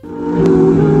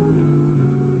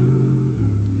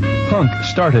Punk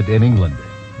started in England,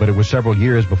 but it was several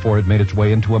years before it made its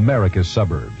way into America's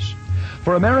suburbs.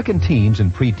 For American teens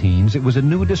and preteens, it was a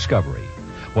new discovery.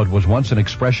 What was once an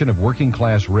expression of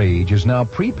working-class rage is now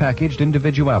prepackaged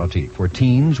individuality for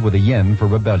teens with a yen for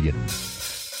rebellion. Enjoy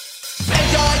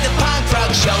the punk rock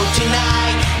show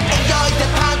tonight. Enjoy the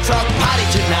punk rock party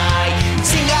tonight.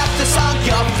 Sing out the song,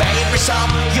 your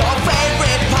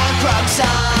favorite punk rock song.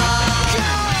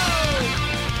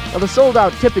 Now, the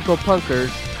sold-out typical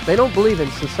punkers, they don't believe in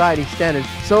society standards,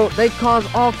 so they cause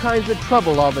all kinds of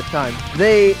trouble all the time.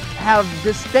 They have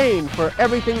disdain for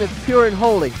everything that's pure and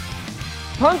holy.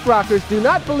 Punk rockers do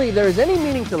not believe there is any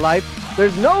meaning to life,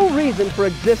 there's no reason for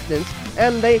existence,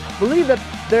 and they believe that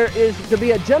there is to be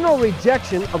a general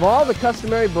rejection of all the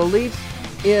customary beliefs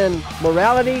in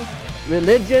morality,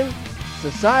 religion,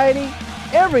 society.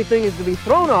 Everything is to be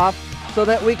thrown off so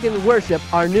that we can worship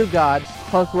our new god,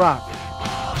 punk rock.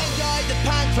 Enjoy the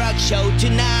punk rock show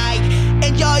tonight.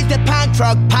 Enjoy the punk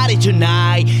rock party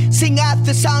tonight. Sing out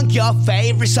the song, your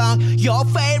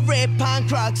favorite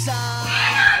punk rock song.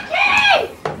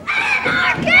 Anarchy!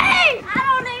 Anarchy! I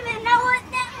don't even know what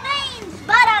that means,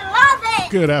 but I love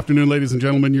it! Good afternoon, ladies and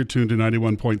gentlemen. You're tuned to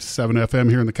 91.7 FM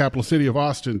here in the capital city of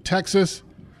Austin, Texas.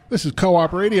 This is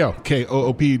Co-op Radio,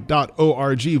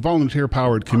 KOOP.org,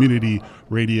 volunteer-powered community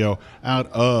radio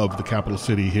out of the capital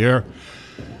city here.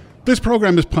 This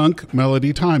program is Punk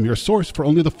Melody Time, your source for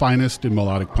only the finest in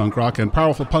melodic punk rock and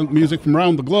powerful punk music from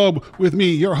around the globe, with me,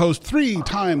 your host,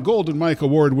 3-time Golden Mike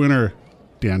Award winner,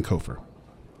 Dan Kofer.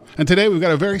 And today we've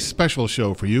got a very special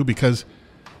show for you because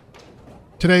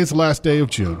today is the last day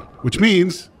of June, which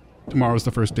means tomorrow's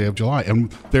the first day of July.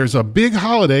 And there's a big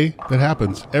holiday that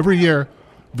happens every year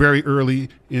very early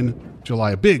in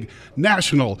July, a big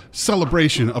national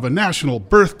celebration of a national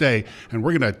birthday. And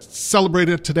we're going to celebrate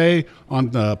it today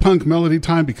on the Punk Melody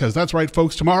Time because that's right,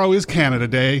 folks, tomorrow is Canada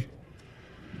Day,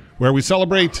 where we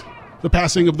celebrate the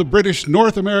passing of the British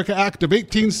North America Act of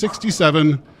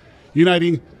 1867,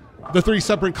 uniting the three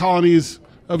separate colonies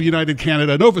of United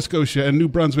Canada, Nova Scotia, and New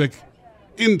Brunswick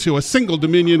into a single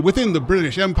dominion within the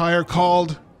British Empire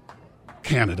called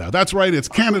Canada. That's right, it's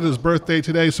Canada's birthday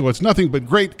today, so it's nothing but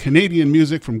great Canadian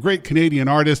music from great Canadian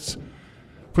artists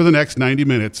for the next 90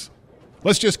 minutes.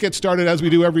 Let's just get started, as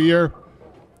we do every year,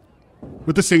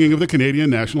 with the singing of the Canadian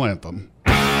National Anthem.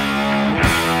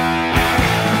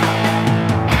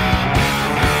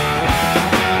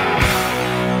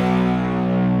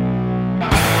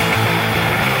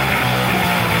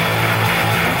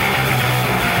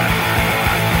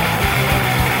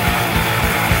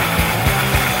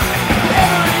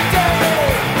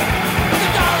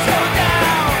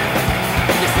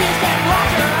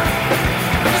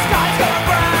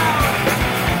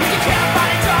 You can't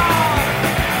fight it all.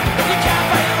 You can't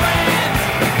fight the winds.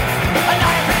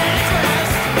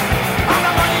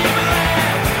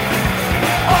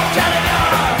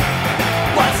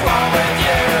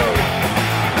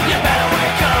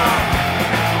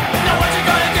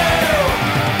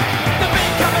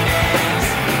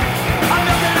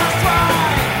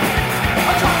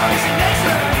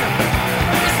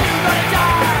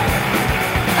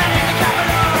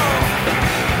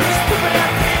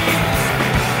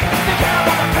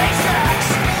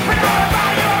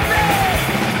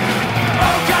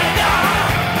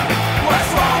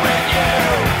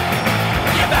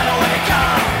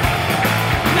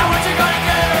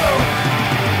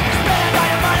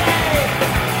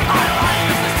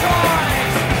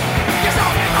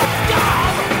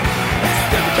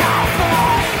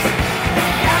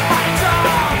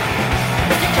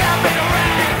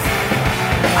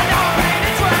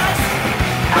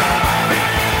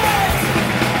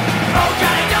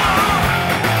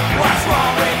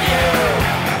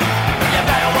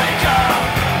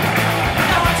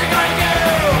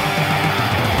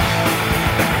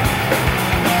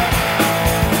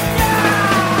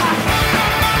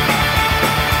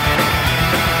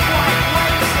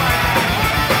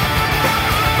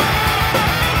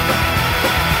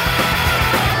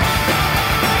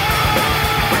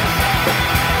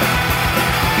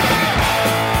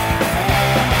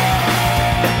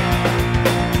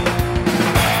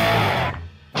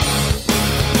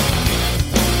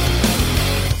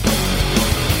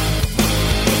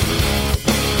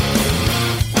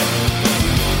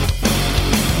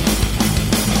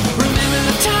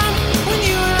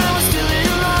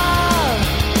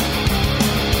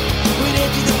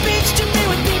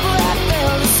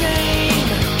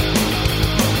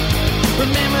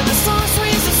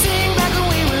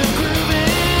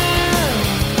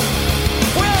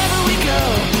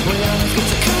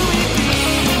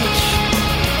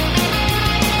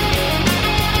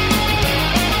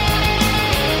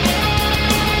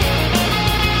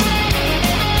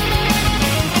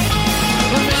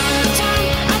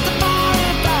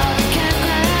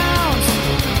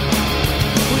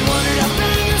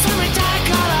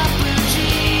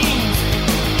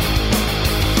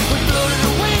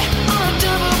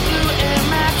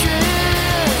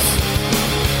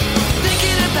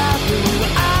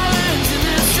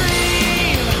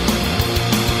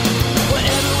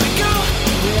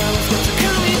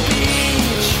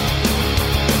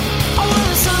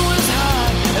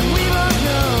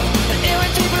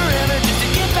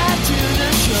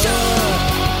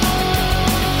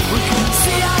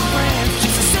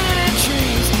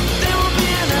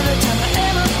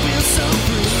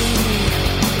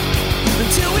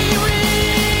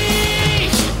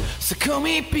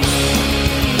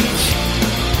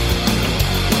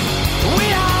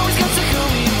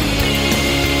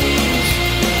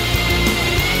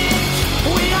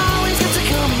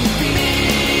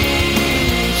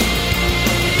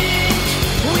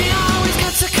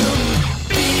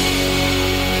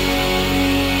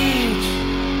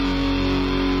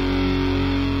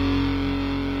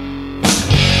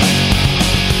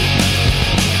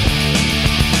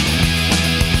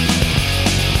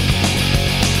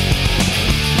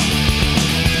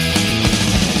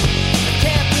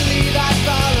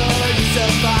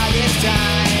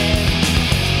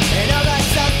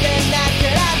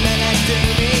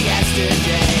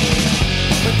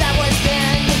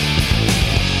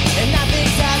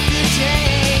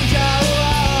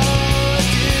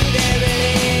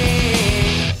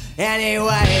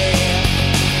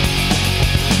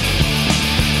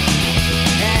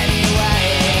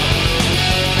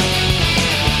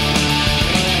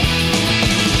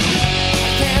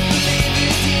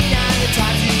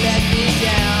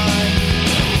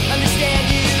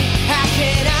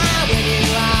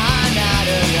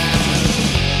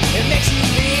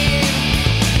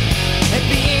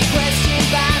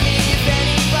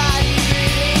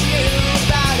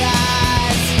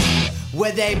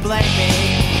 blame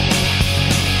me.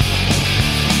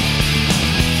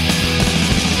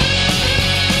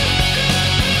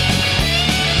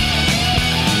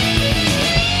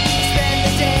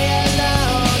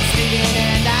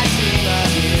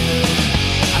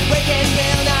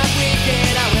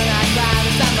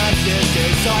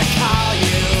 So I call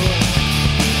you.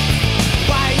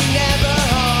 Why are you never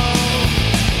home?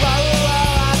 Whoa,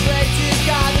 whoa, I pray to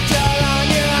God that you're on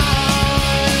your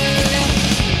own.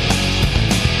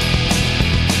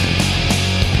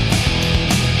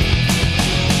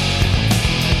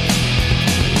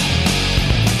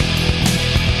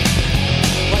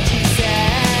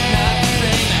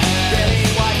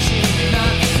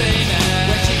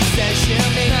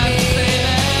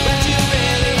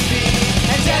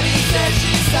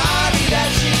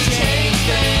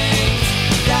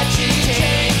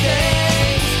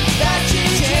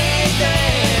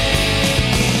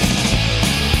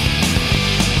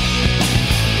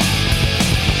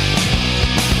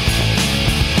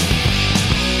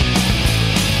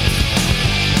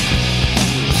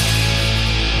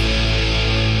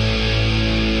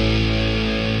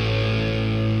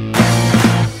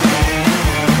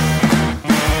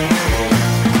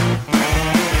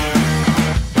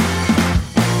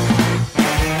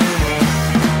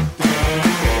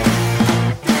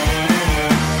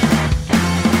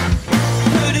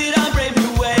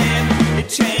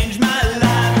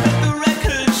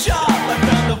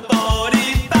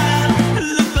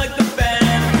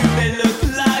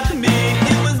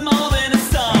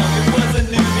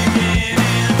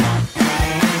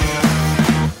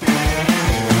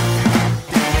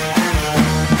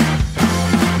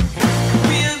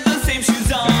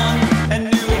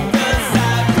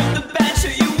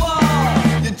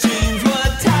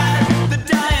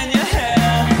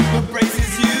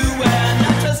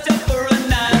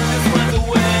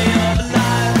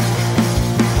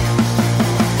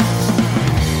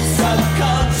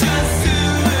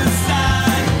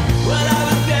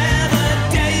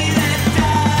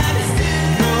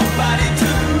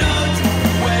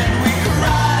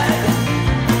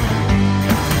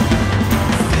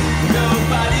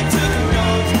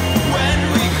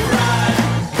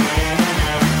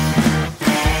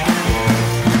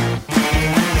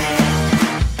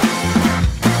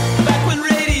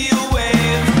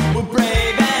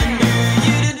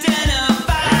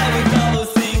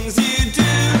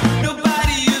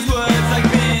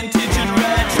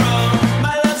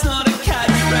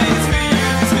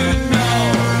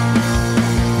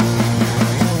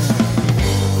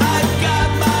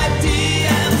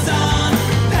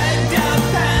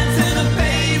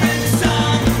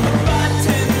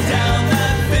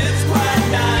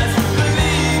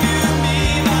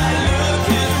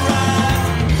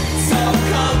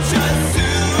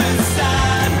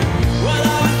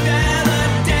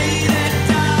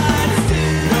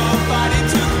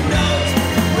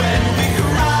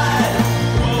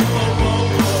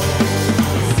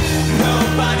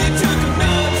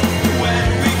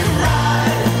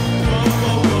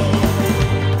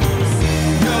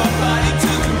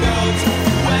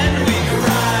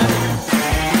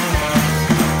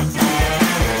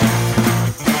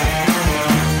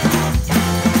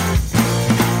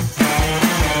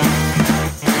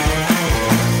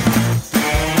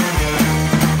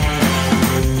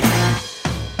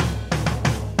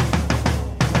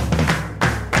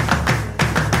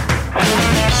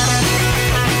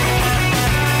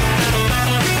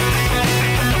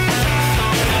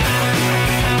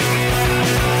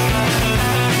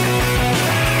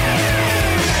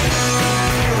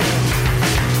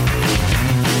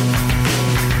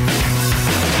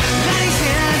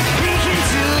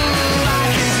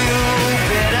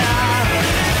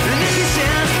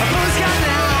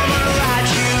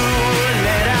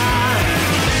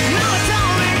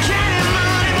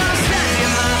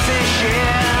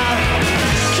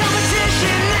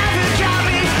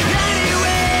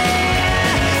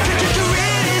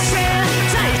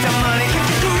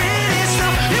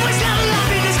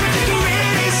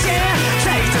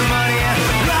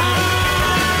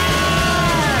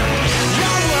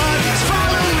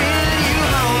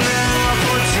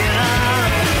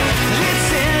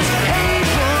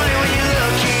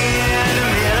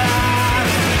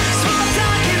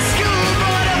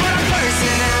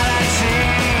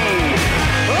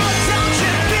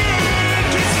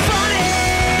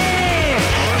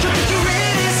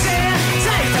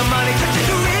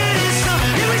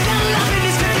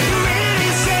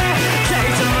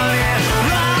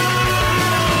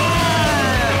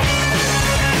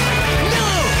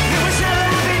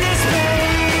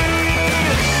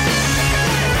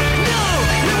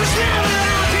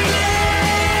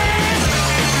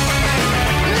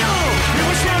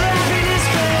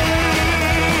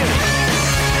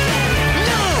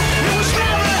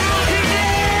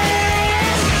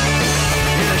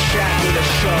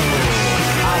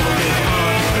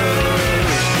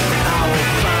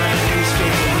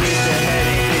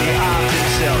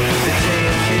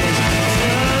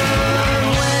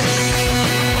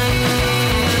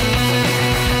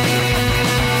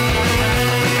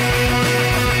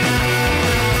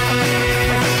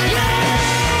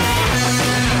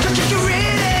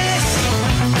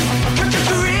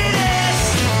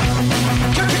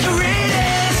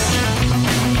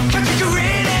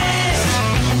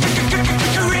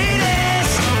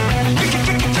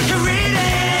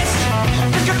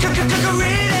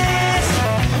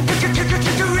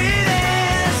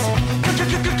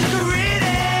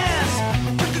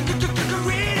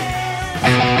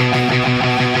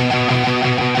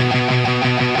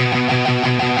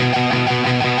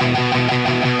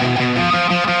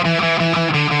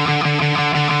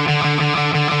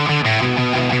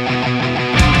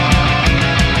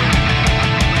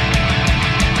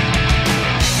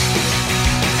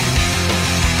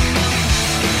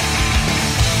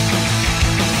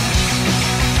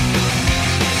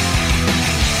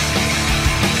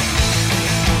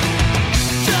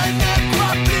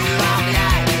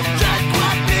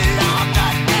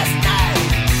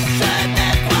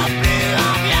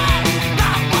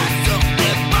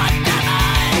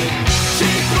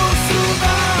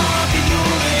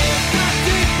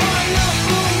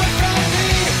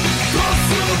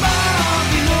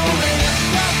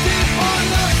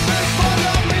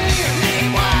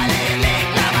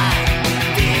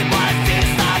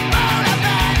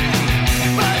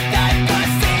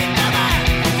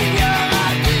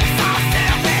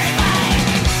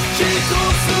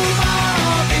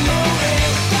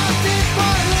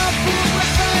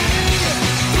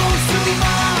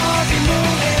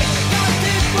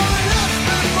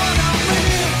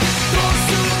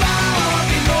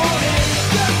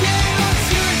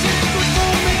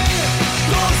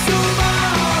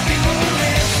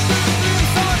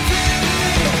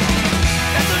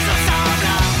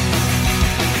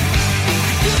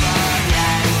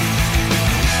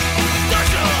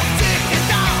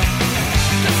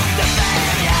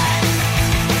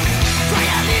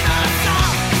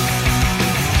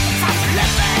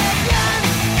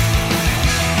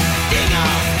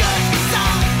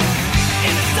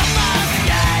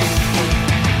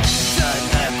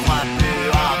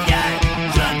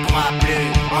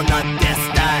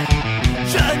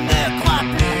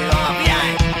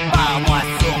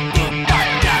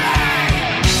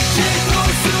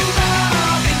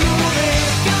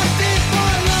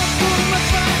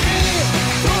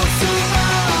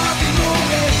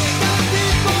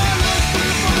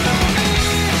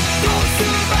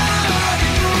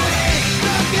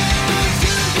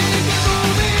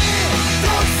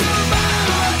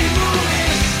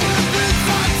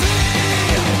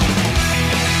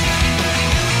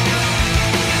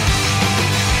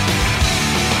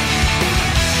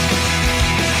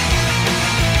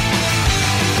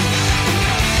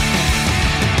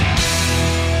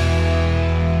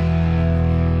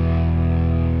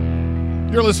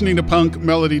 You're listening to Punk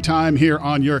Melody Time here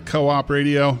on your Co-op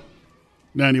Radio,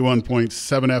 91.7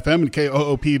 FM and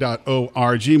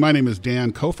KOOP.org. My name is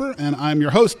Dan Kofer, and I'm your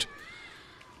host.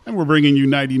 And we're bringing you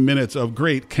 90 minutes of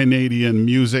great Canadian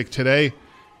music today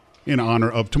in honor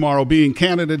of tomorrow being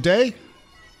Canada Day.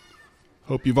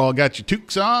 Hope you've all got your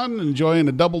toques on, enjoying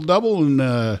a double-double,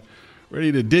 and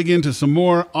ready to dig into some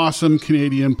more awesome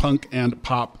Canadian punk and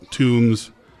pop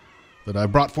tunes that I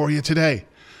brought for you today.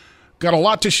 Got a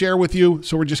lot to share with you,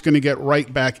 so we're just going to get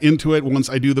right back into it once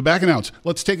I do the back announce.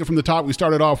 Let's take it from the top. We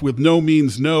started off with No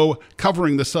Means No,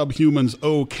 covering the Subhumans'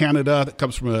 Oh Canada. That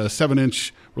comes from a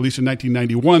 7-inch released in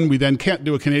 1991. We then Can't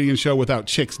Do a Canadian Show Without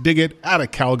Chicks Dig It, out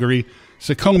of Calgary.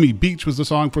 Sukhumi Beach was the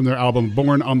song from their album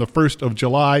Born on the 1st of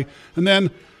July. And then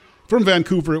from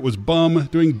Vancouver, it was Bum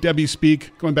doing Debbie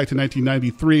Speak, going back to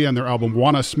 1993, and their album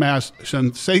Wanna Smash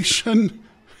Sensation.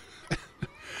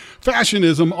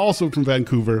 Fashionism, also from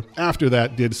Vancouver. After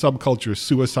that, did Subculture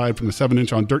Suicide from the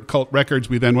 7-inch on Dirt Cult Records.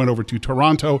 We then went over to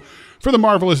Toronto for the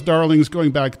Marvelous Darlings, going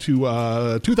back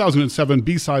to 2007,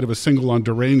 B-side of a single on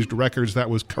Deranged Records. That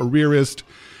was Careerist.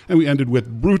 And we ended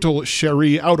with Brutal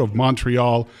Cherie out of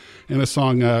Montreal in a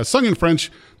song sung in French.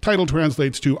 Title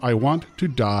translates to I Want to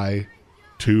Die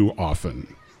Too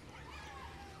Often.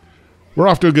 We're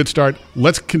off to a good start.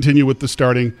 Let's continue with the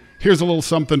starting. Here's a little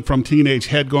something from Teenage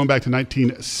Head going back to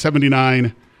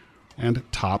 1979 and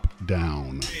Top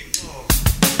Down.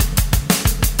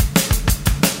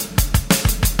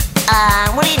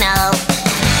 What do you know?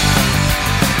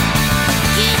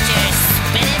 Get your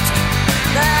spinach.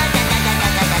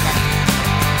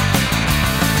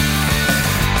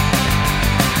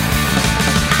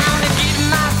 I wanna give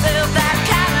myself that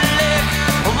kind of lick,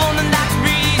 a woman that's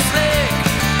really slick.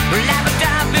 Like a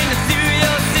driving through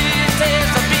your city,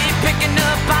 so be picking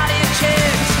up body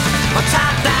chicks. On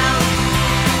top down,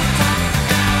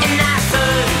 and that's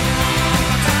good.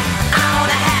 I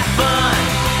wanna have fun.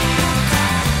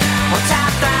 On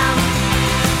top down.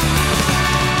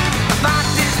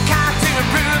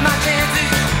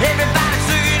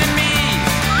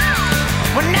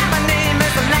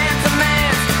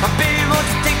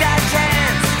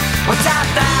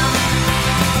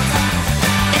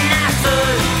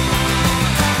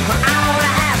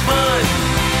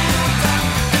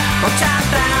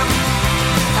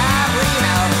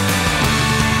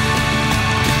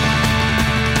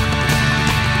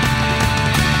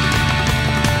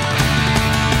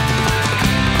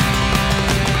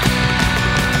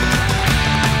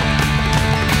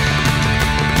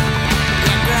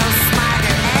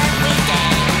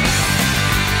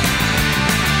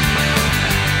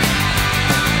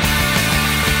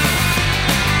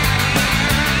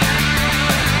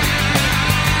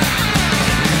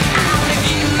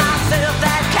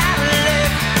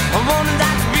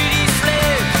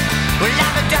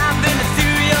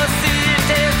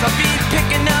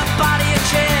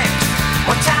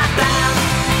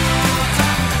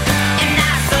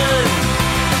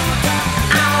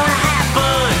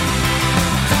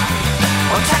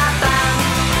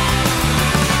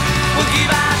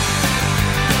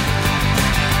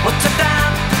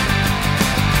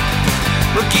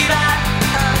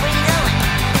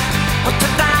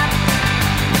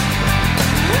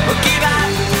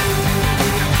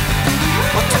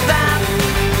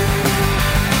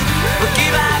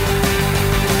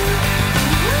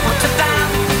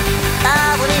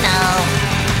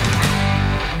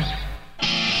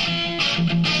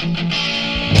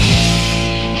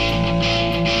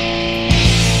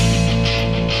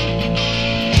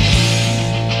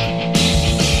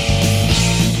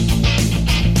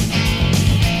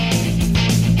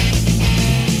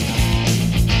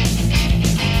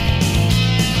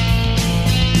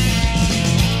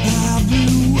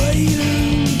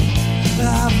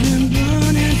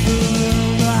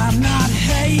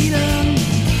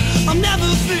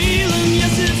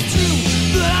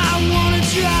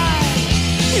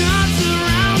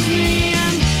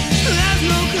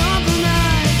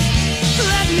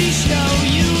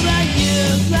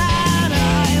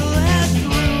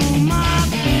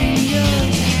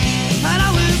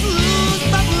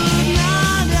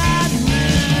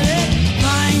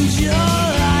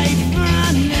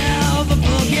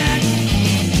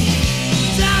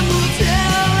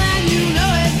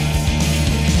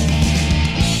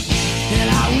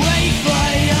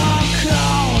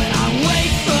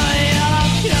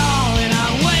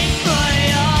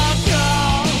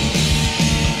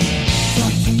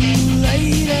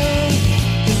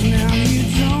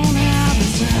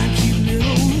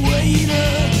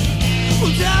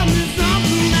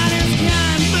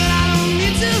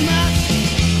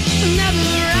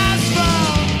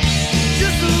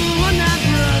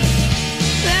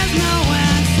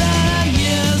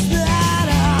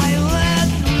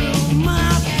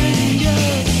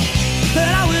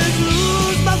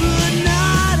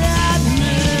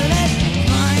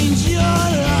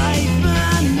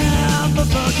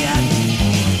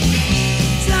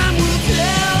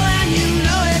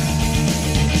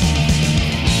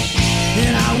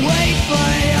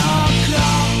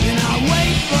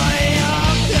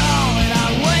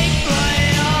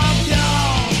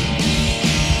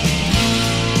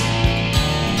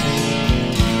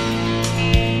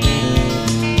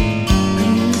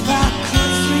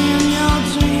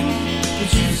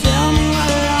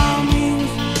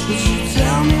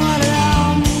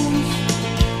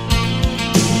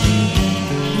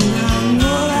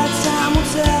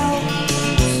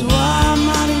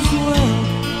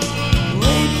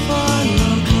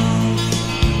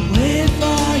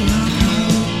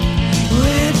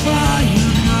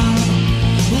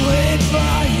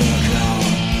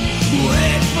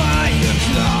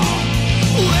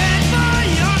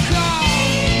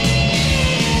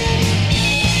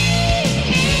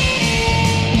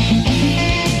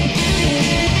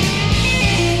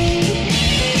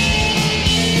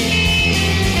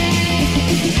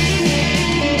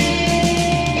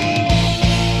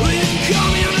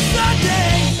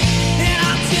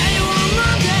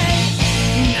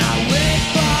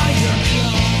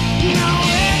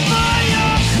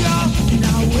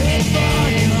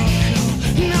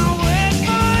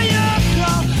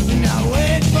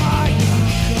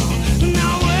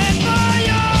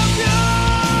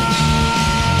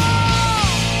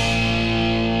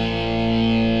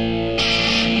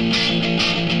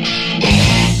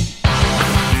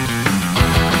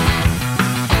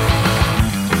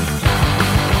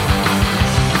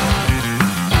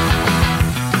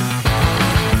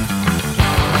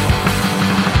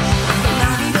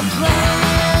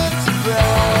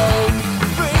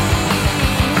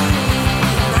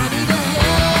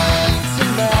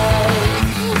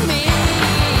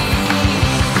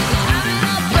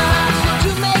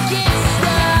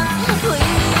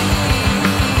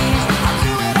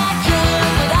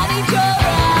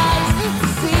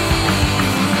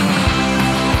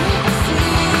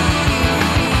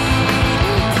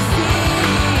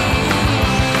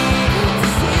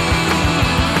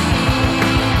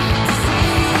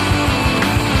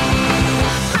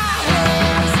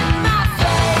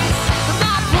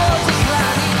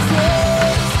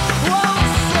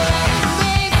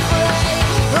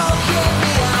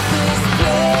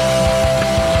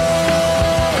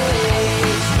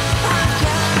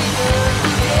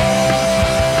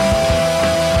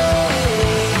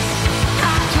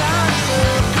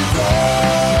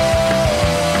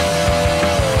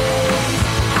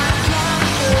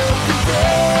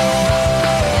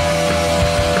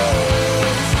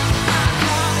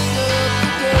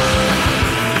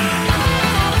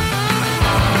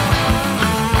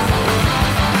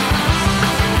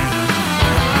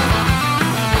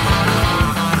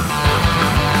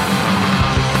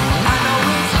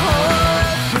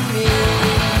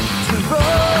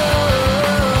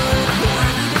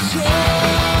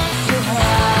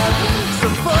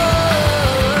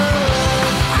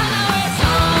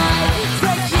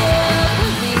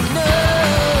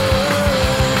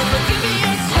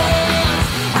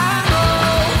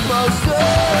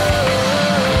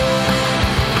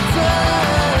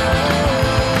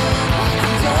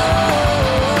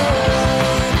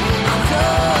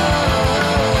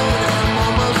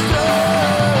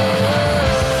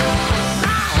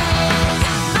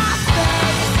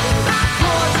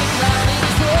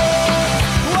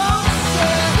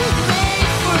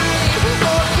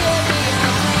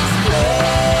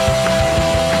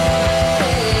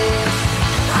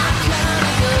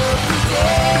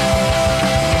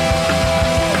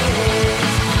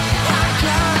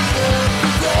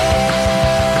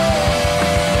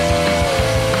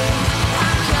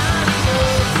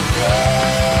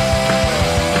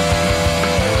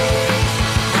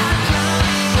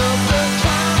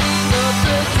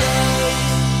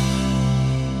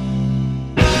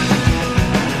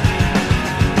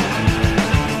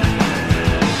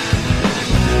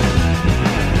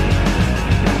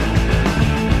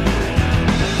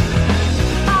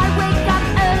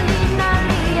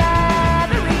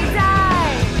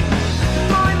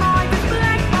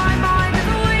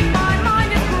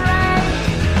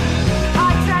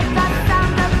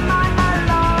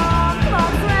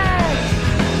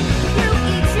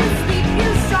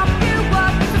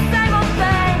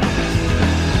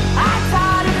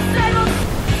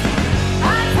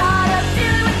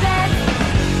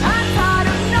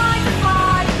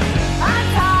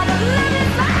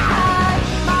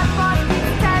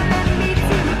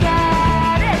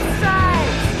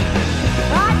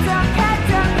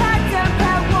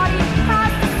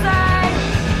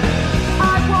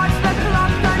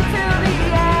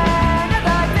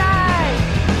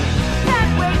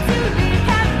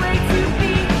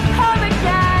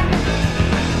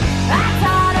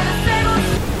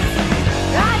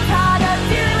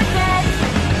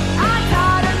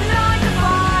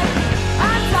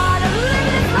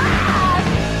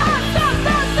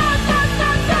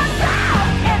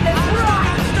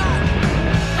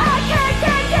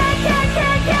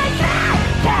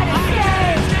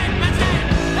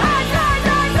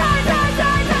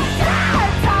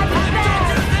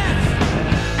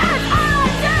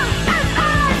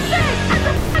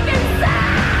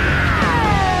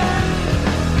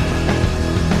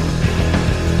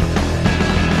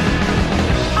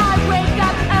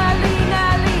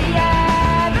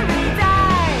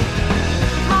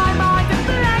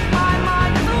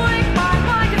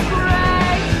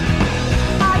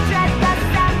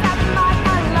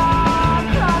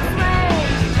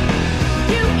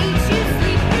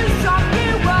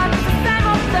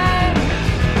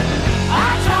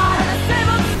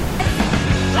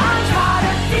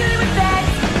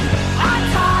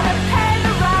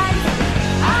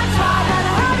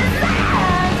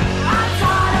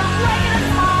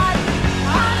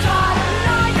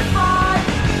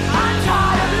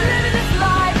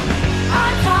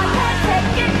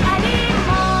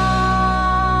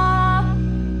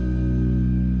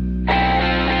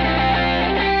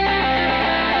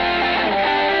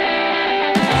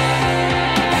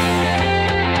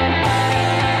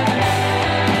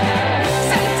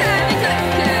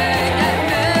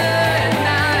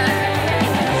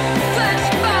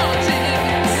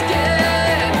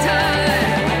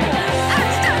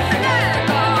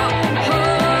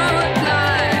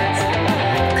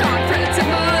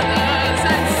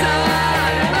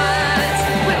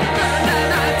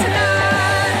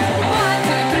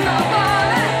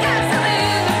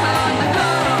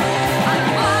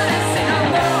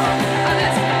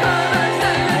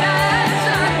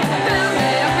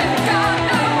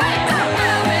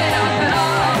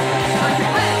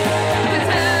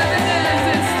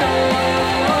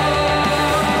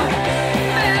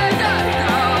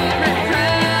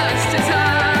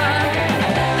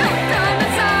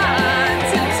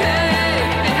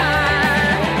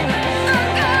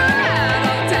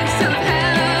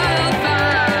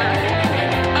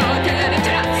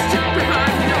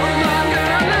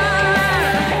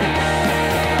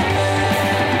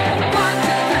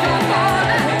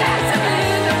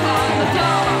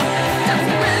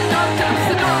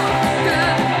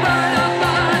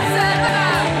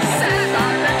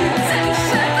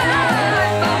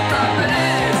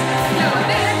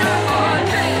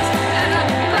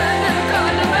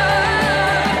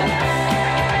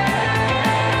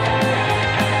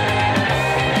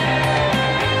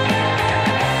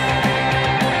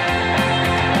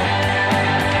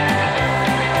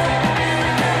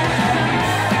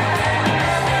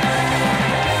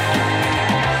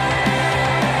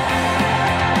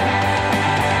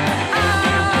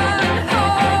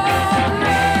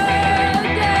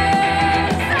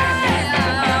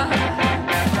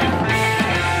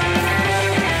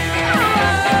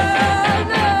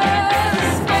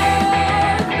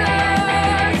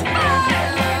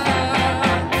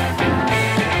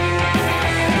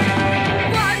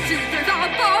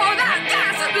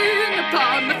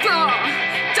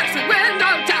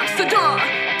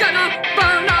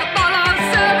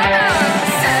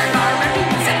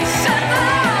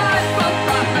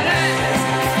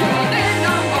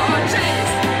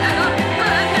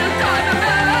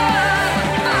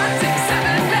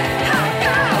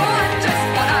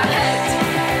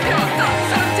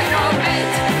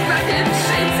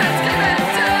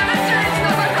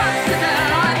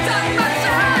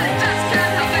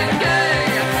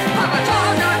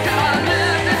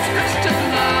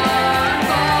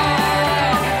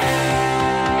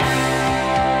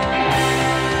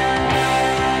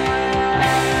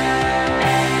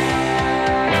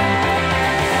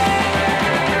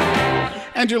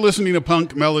 you're listening to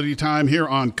Punk Melody Time here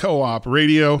on Co-op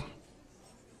Radio.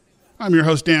 I'm your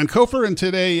host, Dan Kofer, and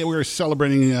today we're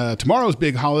celebrating tomorrow's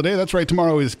big holiday. That's right,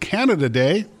 tomorrow is Canada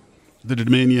Day. The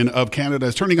Dominion of Canada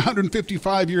is turning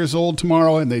 155 years old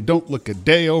tomorrow, and they don't look a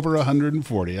day over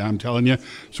 140, I'm telling you.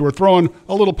 So we're throwing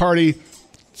a little party,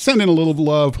 sending a little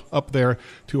love up there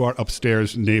to our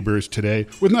upstairs neighbors today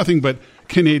with nothing but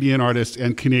Canadian artists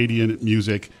and Canadian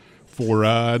music for,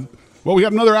 we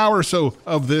have another hour or so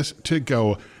of this to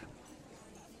go.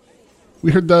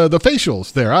 We heard the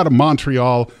Facials there out of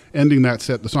Montreal ending that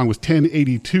set. The song was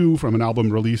 1082 from an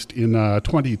album released in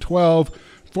 2012.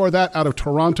 Before that, out of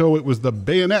Toronto, it was the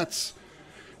Bayonets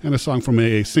and a song from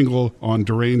a single on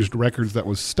Deranged Records that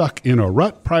was Stuck in a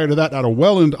Rut. Prior to that, out of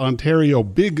Welland, Ontario,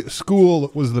 Big School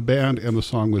was the band, and the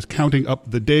song was Counting Up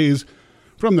the Days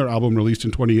from their album released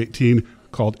in 2018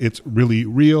 called It's Really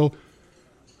Real.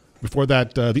 Before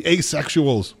that, the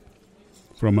Asexuals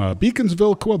from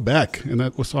Beaconsville, Quebec, and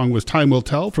that song was Time Will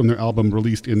Tell from their album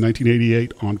released in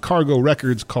 1988 on Cargo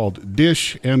Records called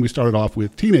Dish. And we started off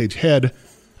with Teenage Head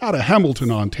out of Hamilton,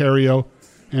 Ontario,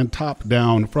 and Top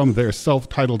Down from their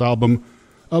self-titled album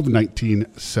of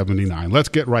 1979. Let's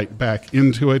get right back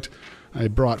into it. I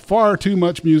brought far too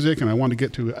much music, and I want to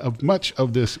get to as much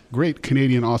of this great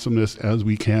Canadian awesomeness as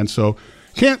we can. So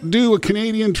can't do a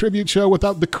Canadian tribute show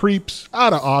without the Creeps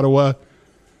out of Ottawa.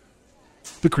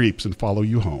 The Creeps and Follow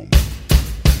You Home.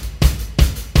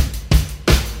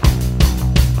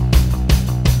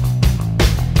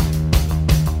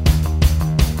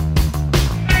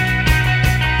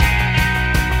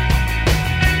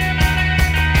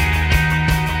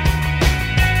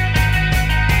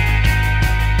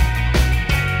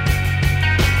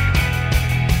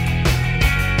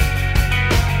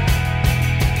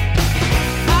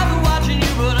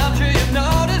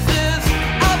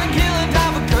 I've been killing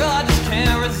time for girl, I just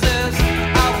can't resist.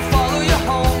 I will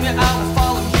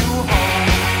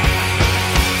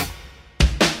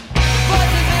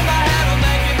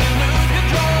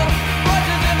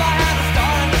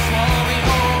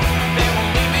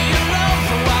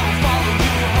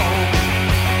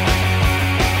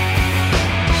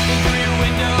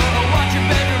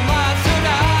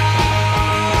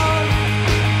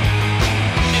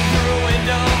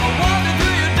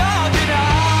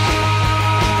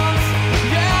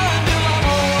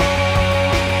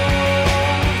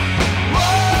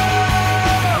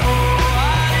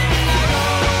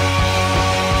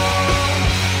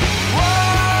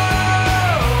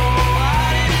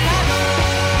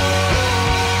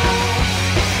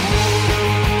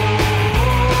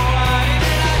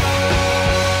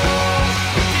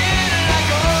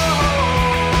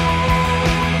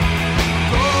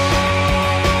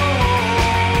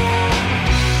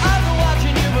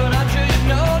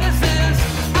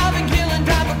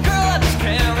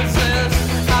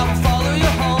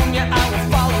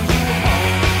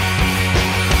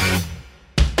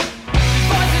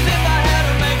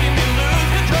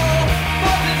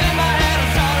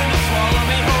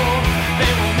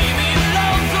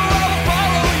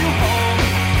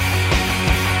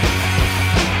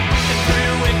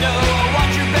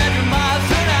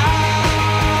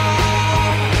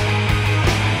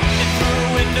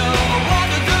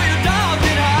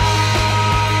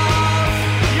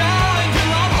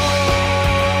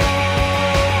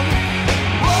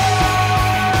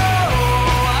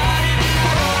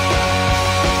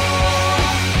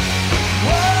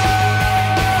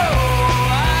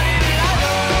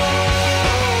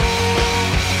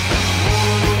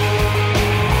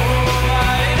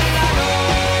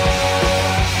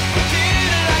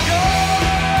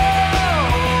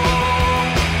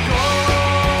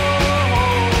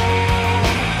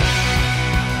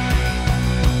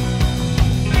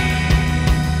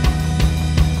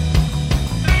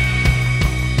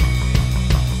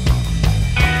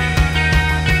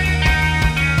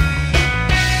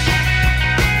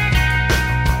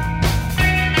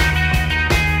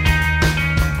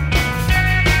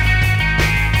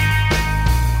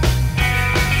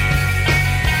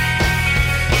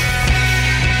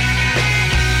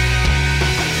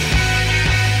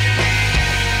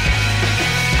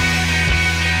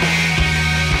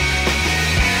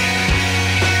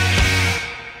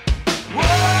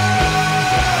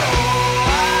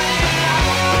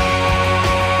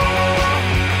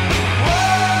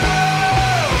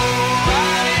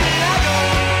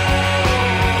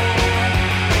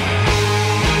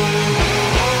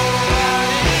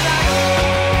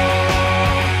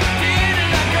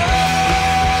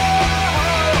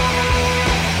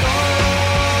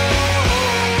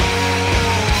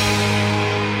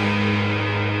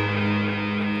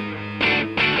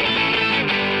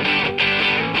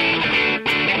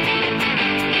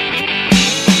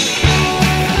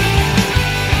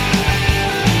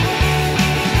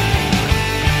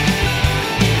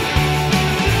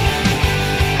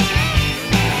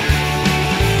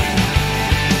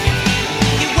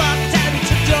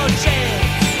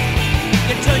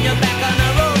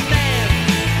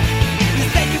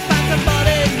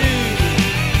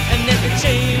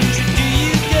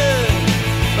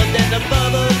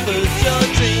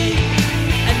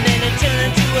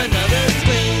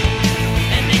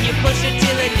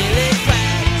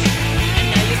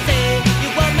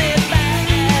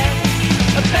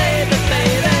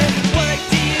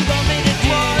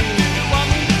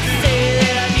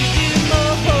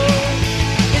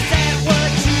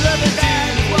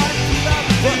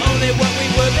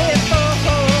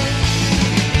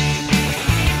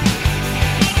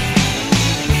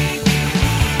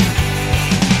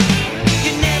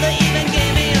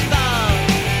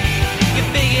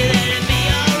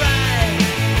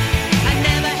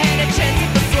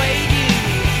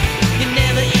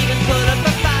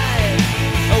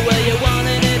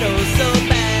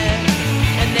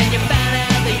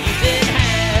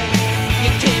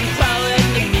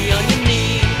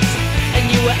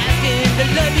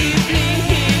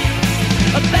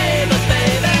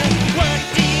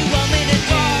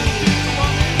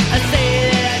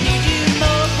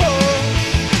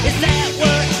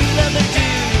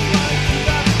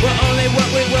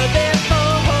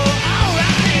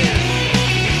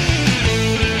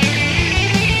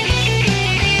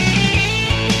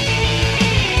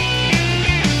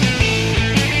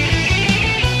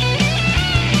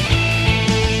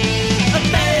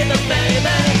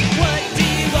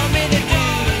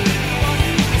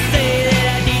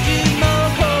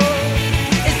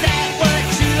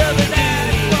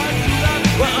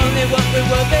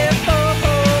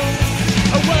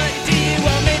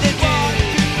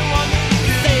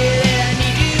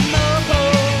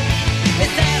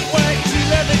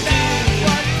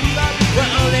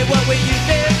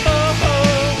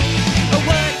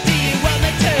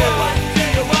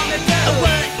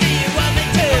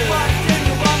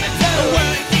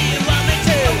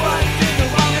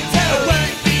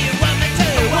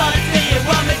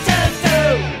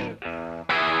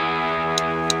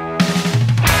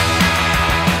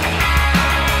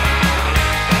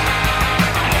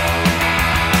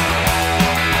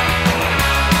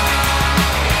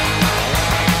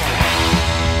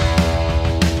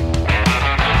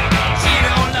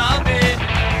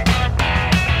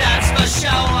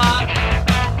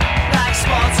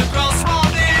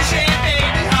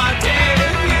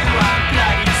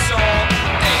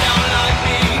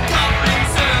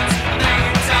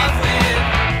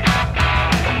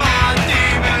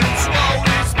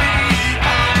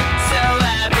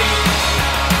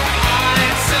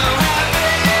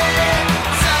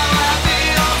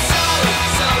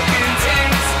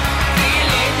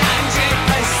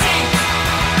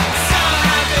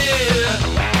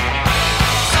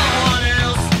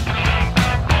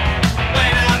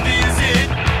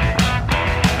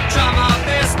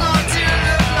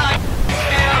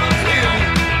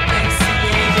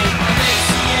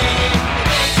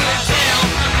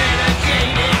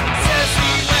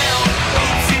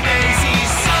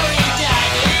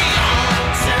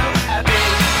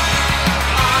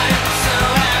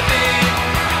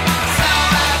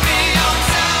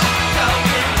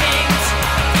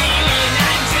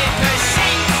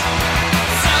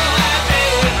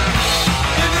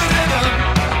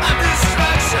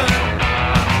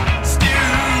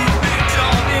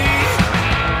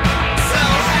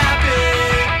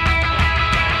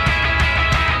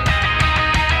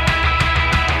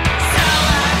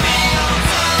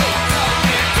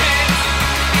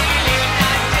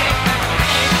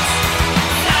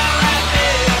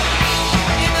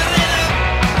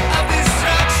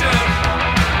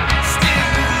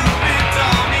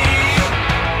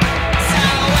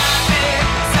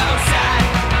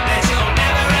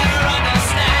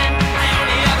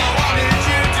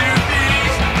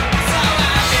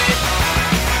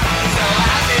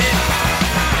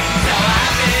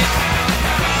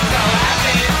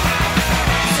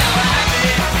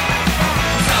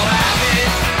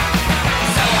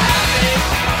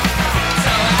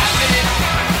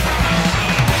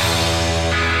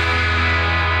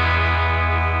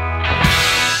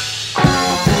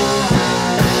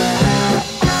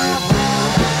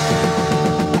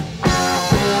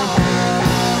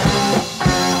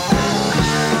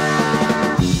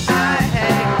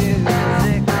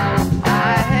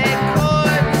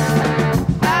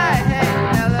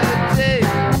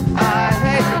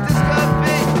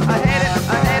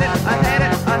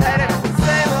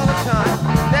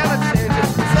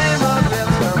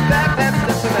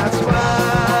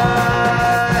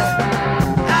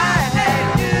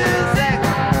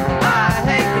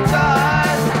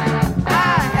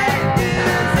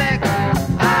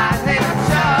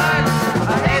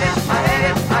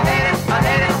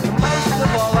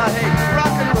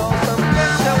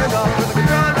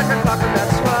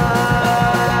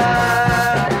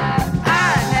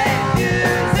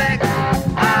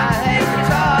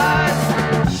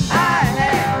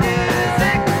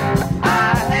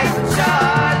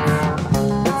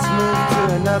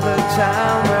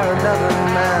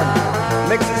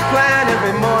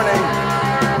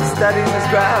studying this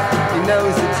graph. He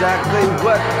knows exactly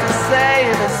what to say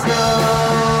in a song.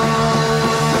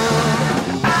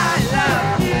 I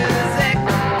love music.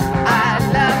 I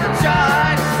love the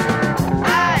charts.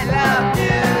 I love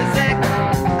music.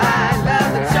 I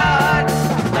love the charts.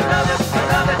 I love it. I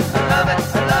love it. I love it.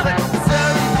 I love it. So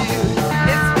do you.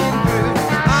 It's been proved.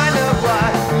 I know why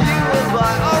you will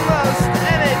buy almost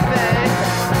anything.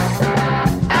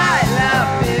 I love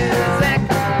music.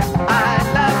 I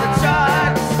love the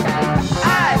charts.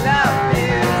 I love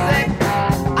music.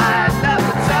 I love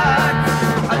the charts.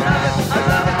 I love it. I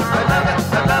love it. I love it.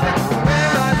 I love it.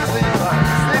 When I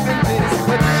sleep in peace.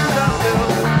 My dreams are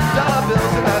filled with dollar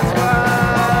bills, and that's why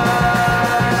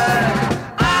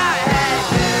I hate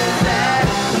music.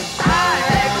 I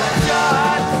hate the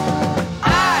charts. I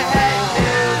hate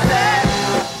music.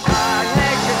 I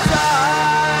hate the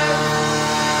charts.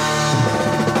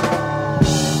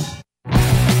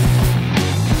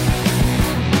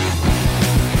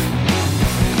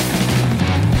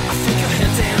 I think I'll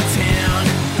head downtown.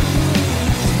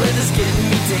 The weather's getting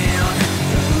me down.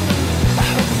 I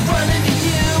hope I run into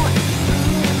you.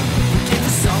 Looking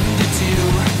for something to do.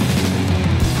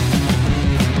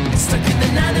 Stuck in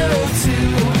the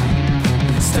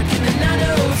 902. Stuck in the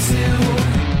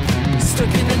 902.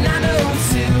 Stuck in the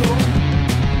 902.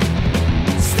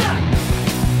 Stuck.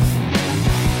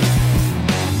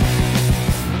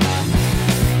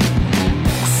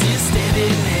 I see her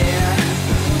standing there.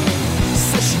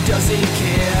 Says she doesn't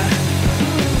care.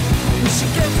 We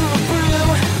should go for a brew.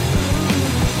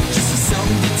 Just for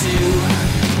something to do.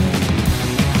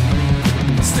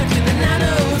 Stuck in the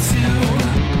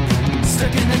 902.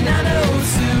 Stuck in the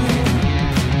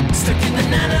 902. Stuck in the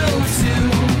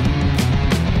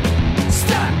 902.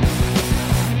 Stuck.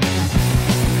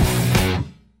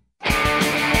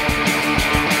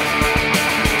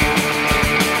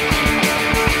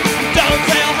 Don't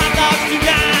sell hot dogs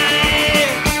tonight.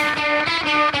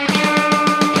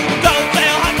 Don't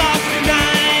sell hot dogs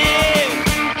tonight.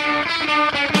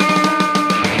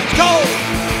 It's cold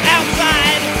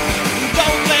outside.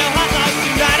 Don't sell hot dogs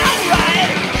tonight. All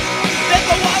right, there's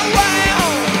a water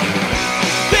round.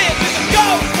 This is a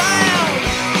ghost town.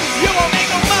 You won't make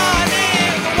no money.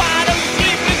 So why don't you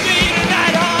sleep with me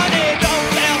tonight, honey? Don't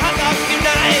sell hot dogs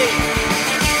tonight.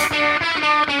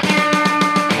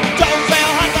 Don't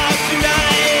sell hot dogs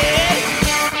tonight.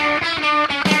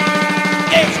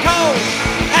 It's cold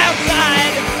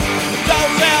outside.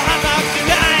 Don't sell hot dogs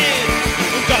tonight.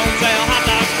 Don't sell hot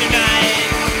dogs tonight.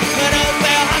 Don't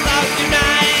sell hot dogs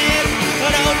tonight.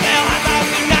 Don't sell hot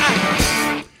dogs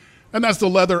tonight. And that's the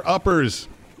Leather Uppers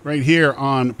right here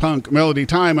on Punk Melody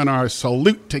Time on our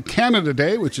Salute to Canada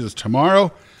Day, which is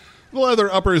tomorrow. The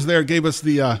Leather Uppers there gave us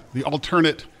the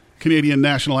alternate Canadian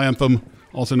national anthem,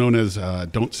 also known as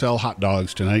Don't Sell Hot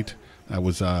Dogs Tonight. That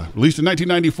was released in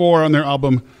 1994 on their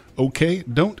album OK,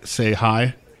 Don't Say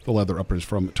Hi. The Leather Uppers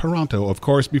from Toronto, of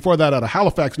course. Before that, out of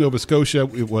Halifax, Nova Scotia,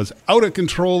 it was Out of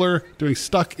Controller doing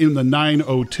Stuck in the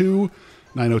 902.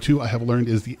 902, I have learned,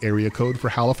 is the area code for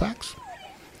Halifax.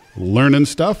 Learning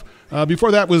stuff.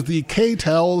 Before that was the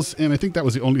K-Tells, and I think that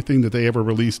was the only thing that they ever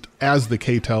released as the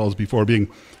K-Tells before being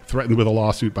threatened with a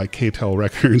lawsuit by K-Tel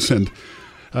Records, and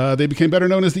they became better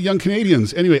known as the Young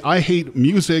Canadians. Anyway, I Hate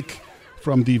Music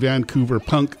from the Vancouver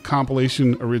Punk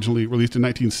compilation, originally released in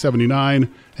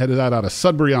 1979. Headed out of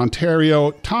Sudbury,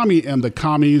 Ontario. Tommy and the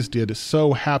Commies did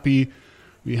So Happy.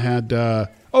 We had a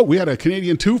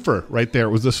Canadian twofer right there. It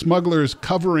was the Smugglers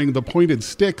covering the Pointed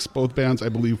Sticks, both bands, I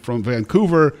believe, from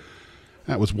Vancouver.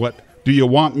 That was What Do You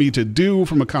Want Me to Do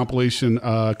from a compilation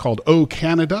called Oh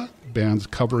Canada, bands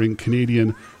covering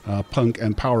Canadian punk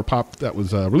and power pop. That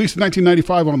was released in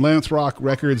 1995 on Lance Rock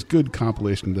Records. Good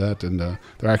compilation of that, and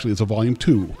there actually is a volume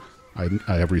 2, I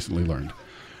have recently learned.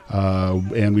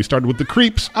 And we started with the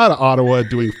Creeps out of Ottawa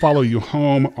doing Follow You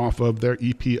Home off of their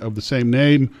EP of the same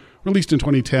name, released in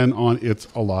 2010 on It's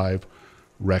Alive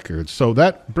Records. So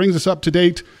that brings us up to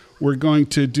date. We're going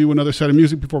to do another set of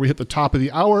music before we hit the top of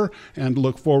the hour and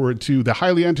look forward to the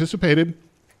highly anticipated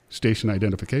station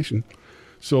identification.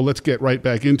 So let's get right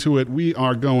back into it. We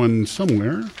are going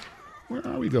somewhere. Where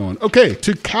are we going? Okay,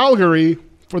 to Calgary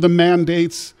for the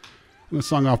Mandates. And a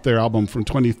song off their album from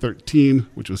 2013,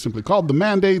 which was simply called The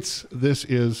Mandates. This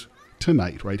is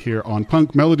Tonight, right here on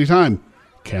Punk Melody Time,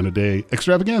 Canada Day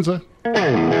Extravaganza.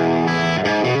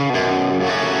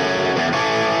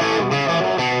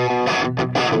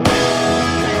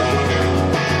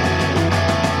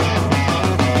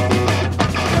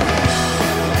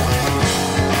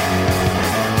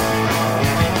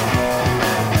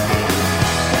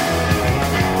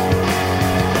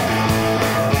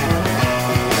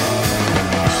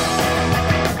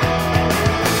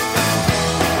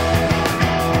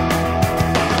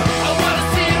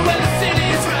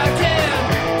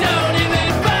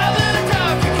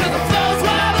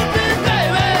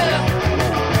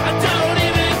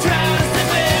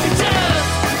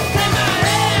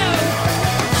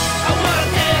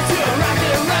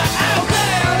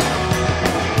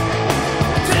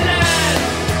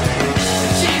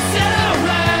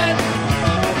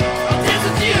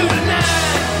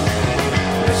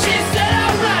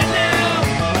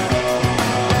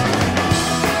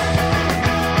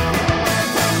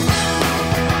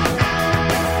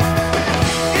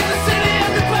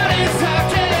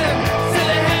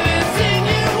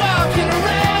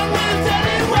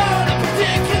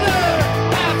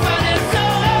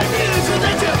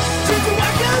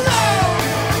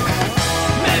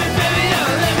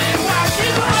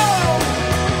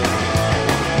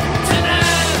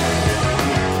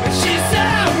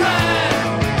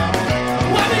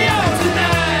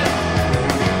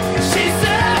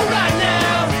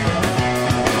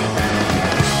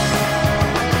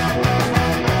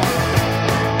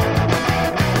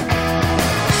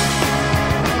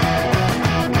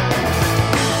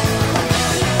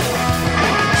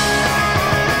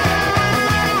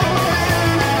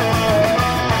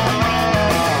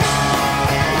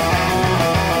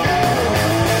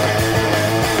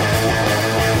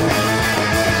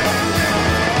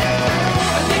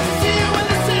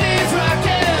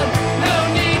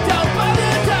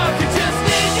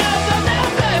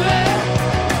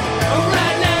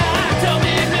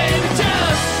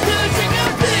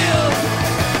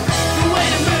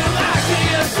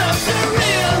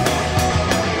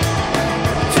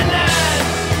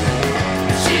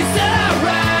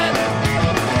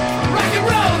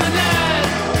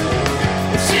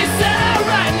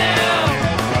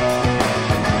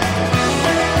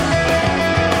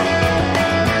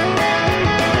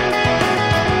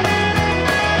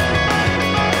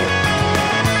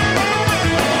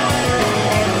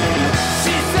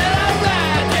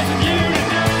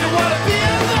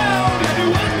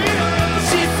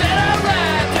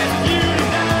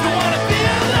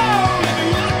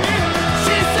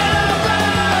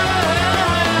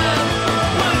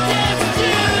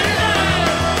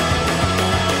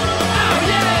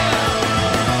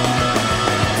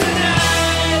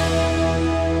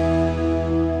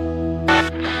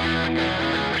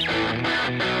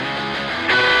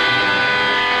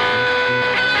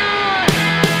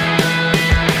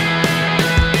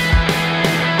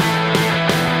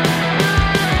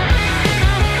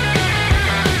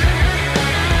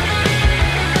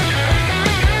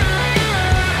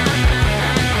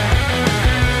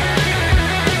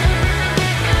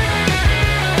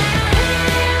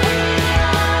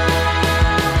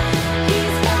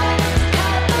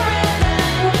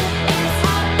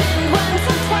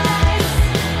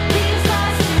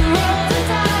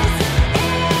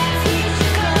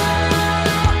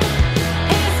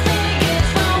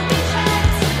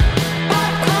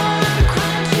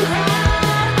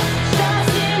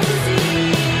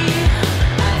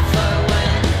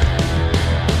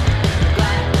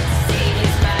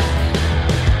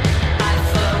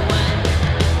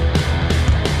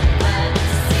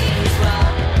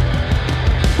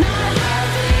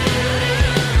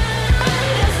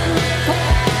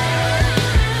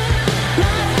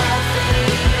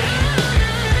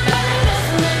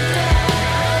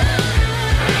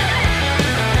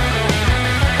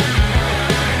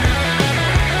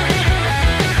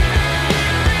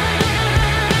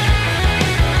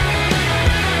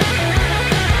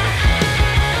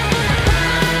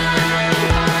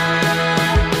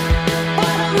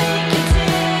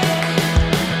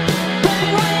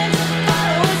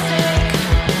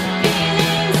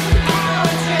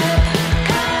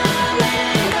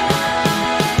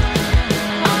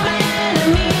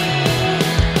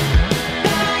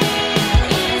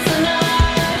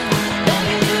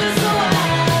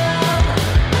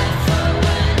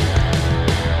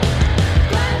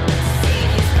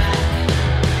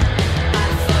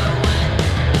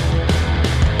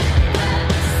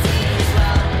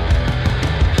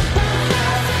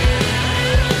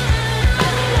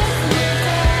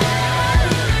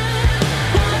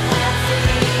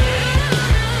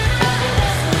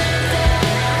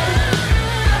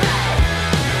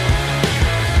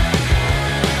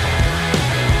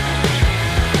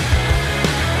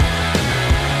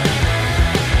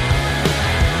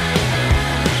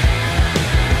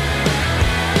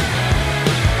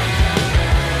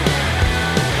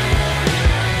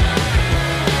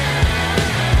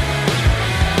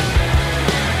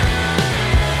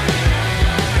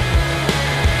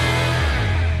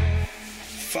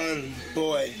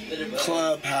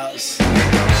 Clubhouse. My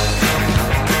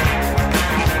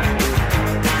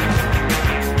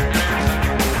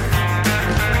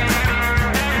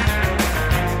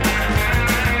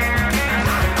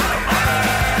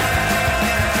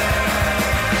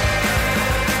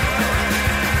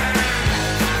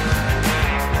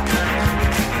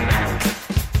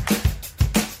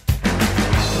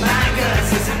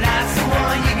guts is a nice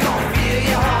one, you gon' feel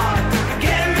your heart.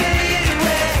 Get ready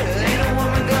anyway, ain't a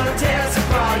woman gonna tear us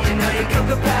apart. You know your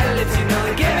cocoa pie lips, you know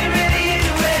the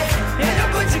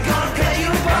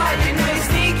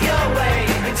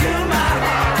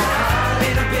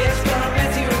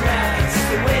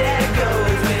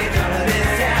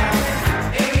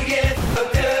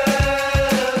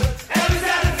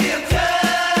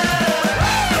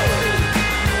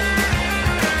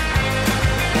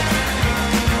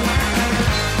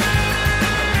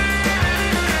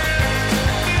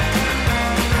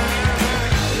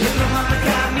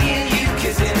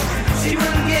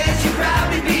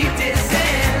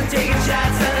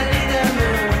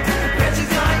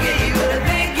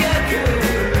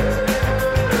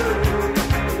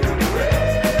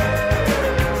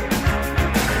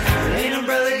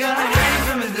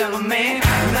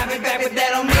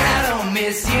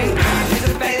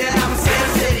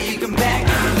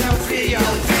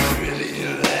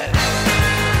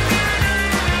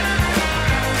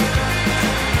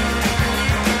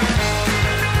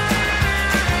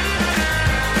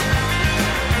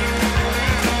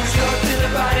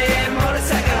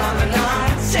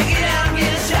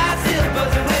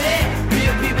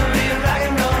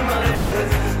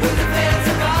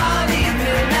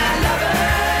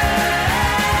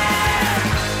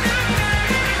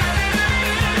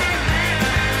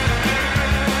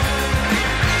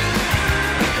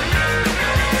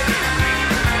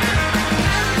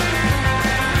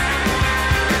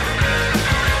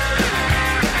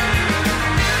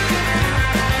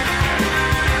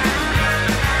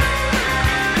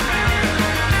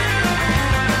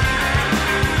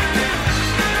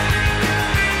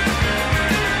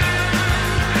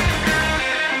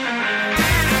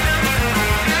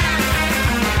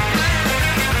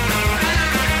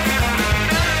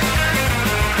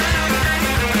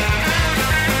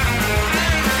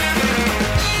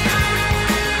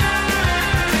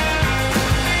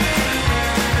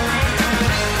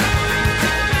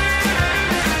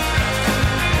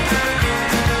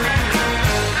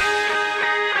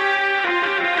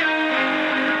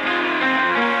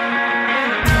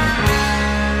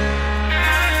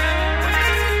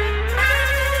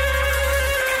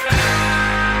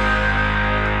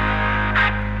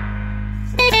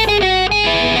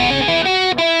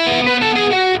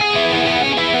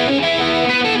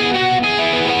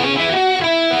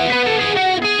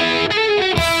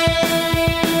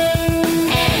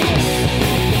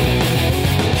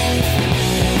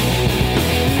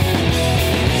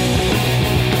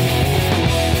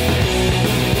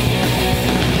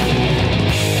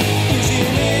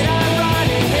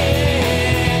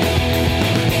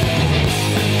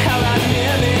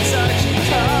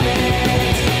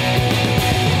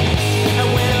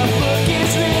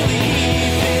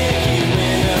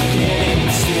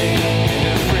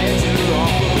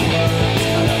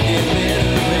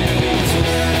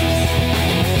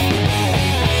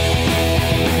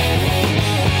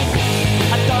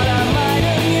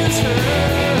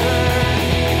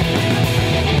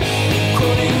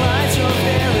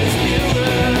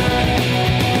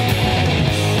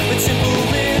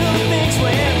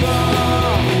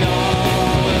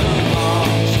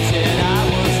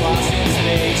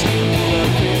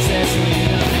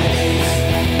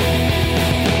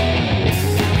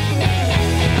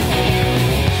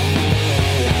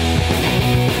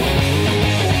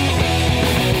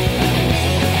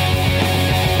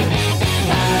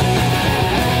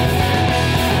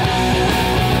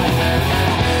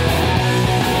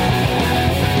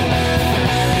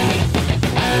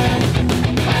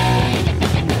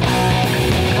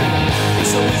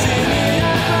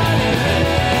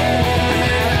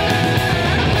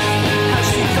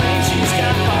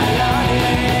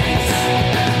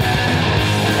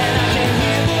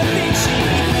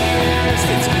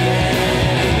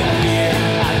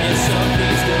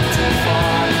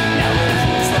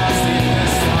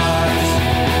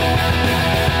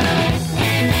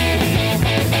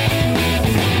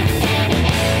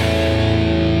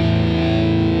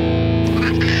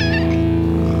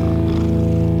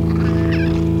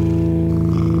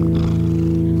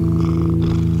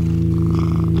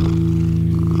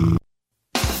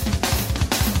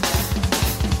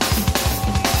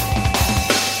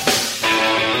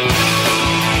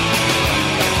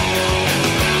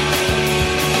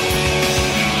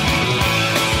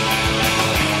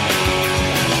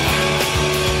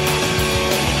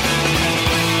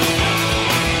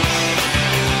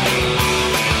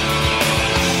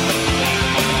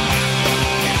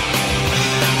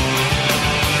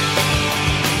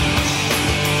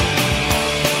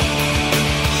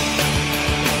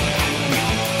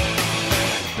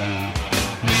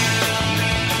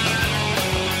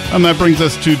And that brings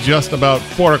us to just about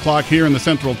 4 o'clock here in the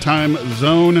Central Time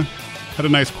Zone. Had a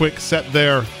nice quick set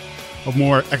there of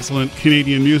more excellent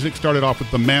Canadian music. Started off with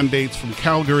the Mandates from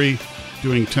Calgary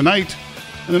doing Tonight.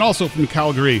 And then also from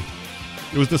Calgary,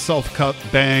 it was the Self-Cut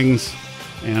Bangs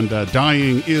and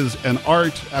Dying is an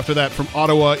Art. After that, from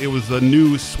Ottawa, it was the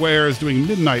New Swears doing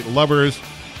Midnight Lovers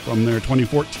from their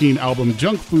 2014 album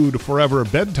Junk Food Forever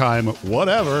Bedtime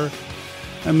Whatever.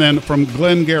 And then from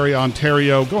Glengarry,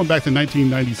 Ontario, going back to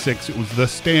 1996, it was The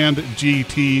Stand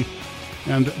GT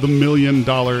and The $1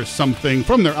 Million Something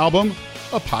from their album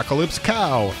Apocalypse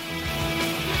Cow.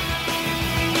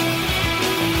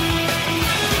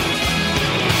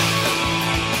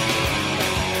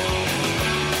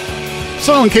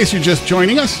 So, in case you're just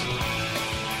joining us,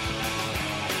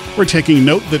 we're taking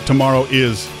note that tomorrow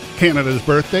is Canada's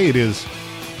birthday. It is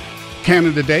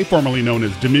Canada Day, formerly known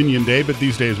as Dominion Day, but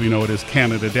these days we know it as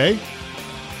Canada Day.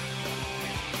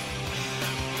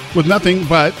 With nothing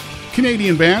but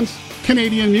Canadian bands,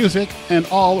 Canadian music, and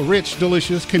all rich,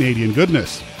 delicious Canadian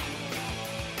goodness.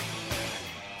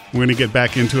 We're going to get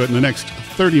back into it in the next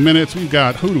 30 minutes. We've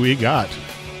got, who do we got?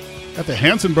 Got the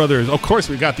Hanson Brothers. Of course,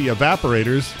 we got the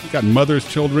Evaporators. We got Mother's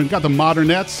Children. Got the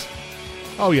Modernettes.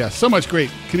 Oh yeah, so much great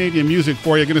Canadian music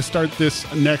for you. Going to start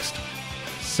this next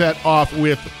set off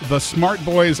with the Smart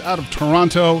Boys out of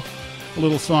Toronto. A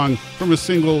little song from a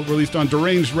single released on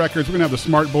Deranged Records. We're going to have the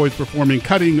Smart Boys performing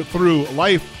Cutting Through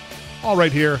Life, all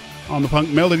right here on the Punk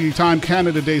Melody Time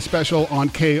Canada Day special on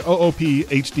KOOP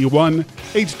HD1,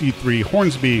 HD3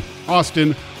 Hornsby,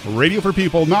 Austin, Radio for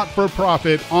People, not for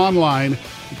profit, online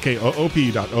at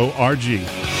koop.org.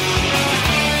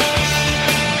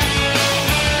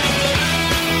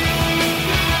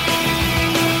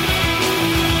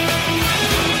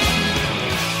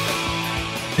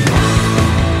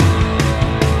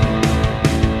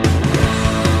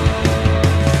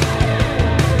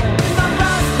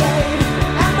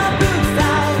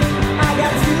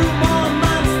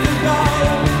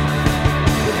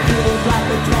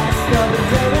 Test of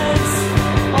endurance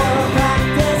or a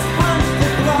practice punch to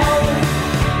throw.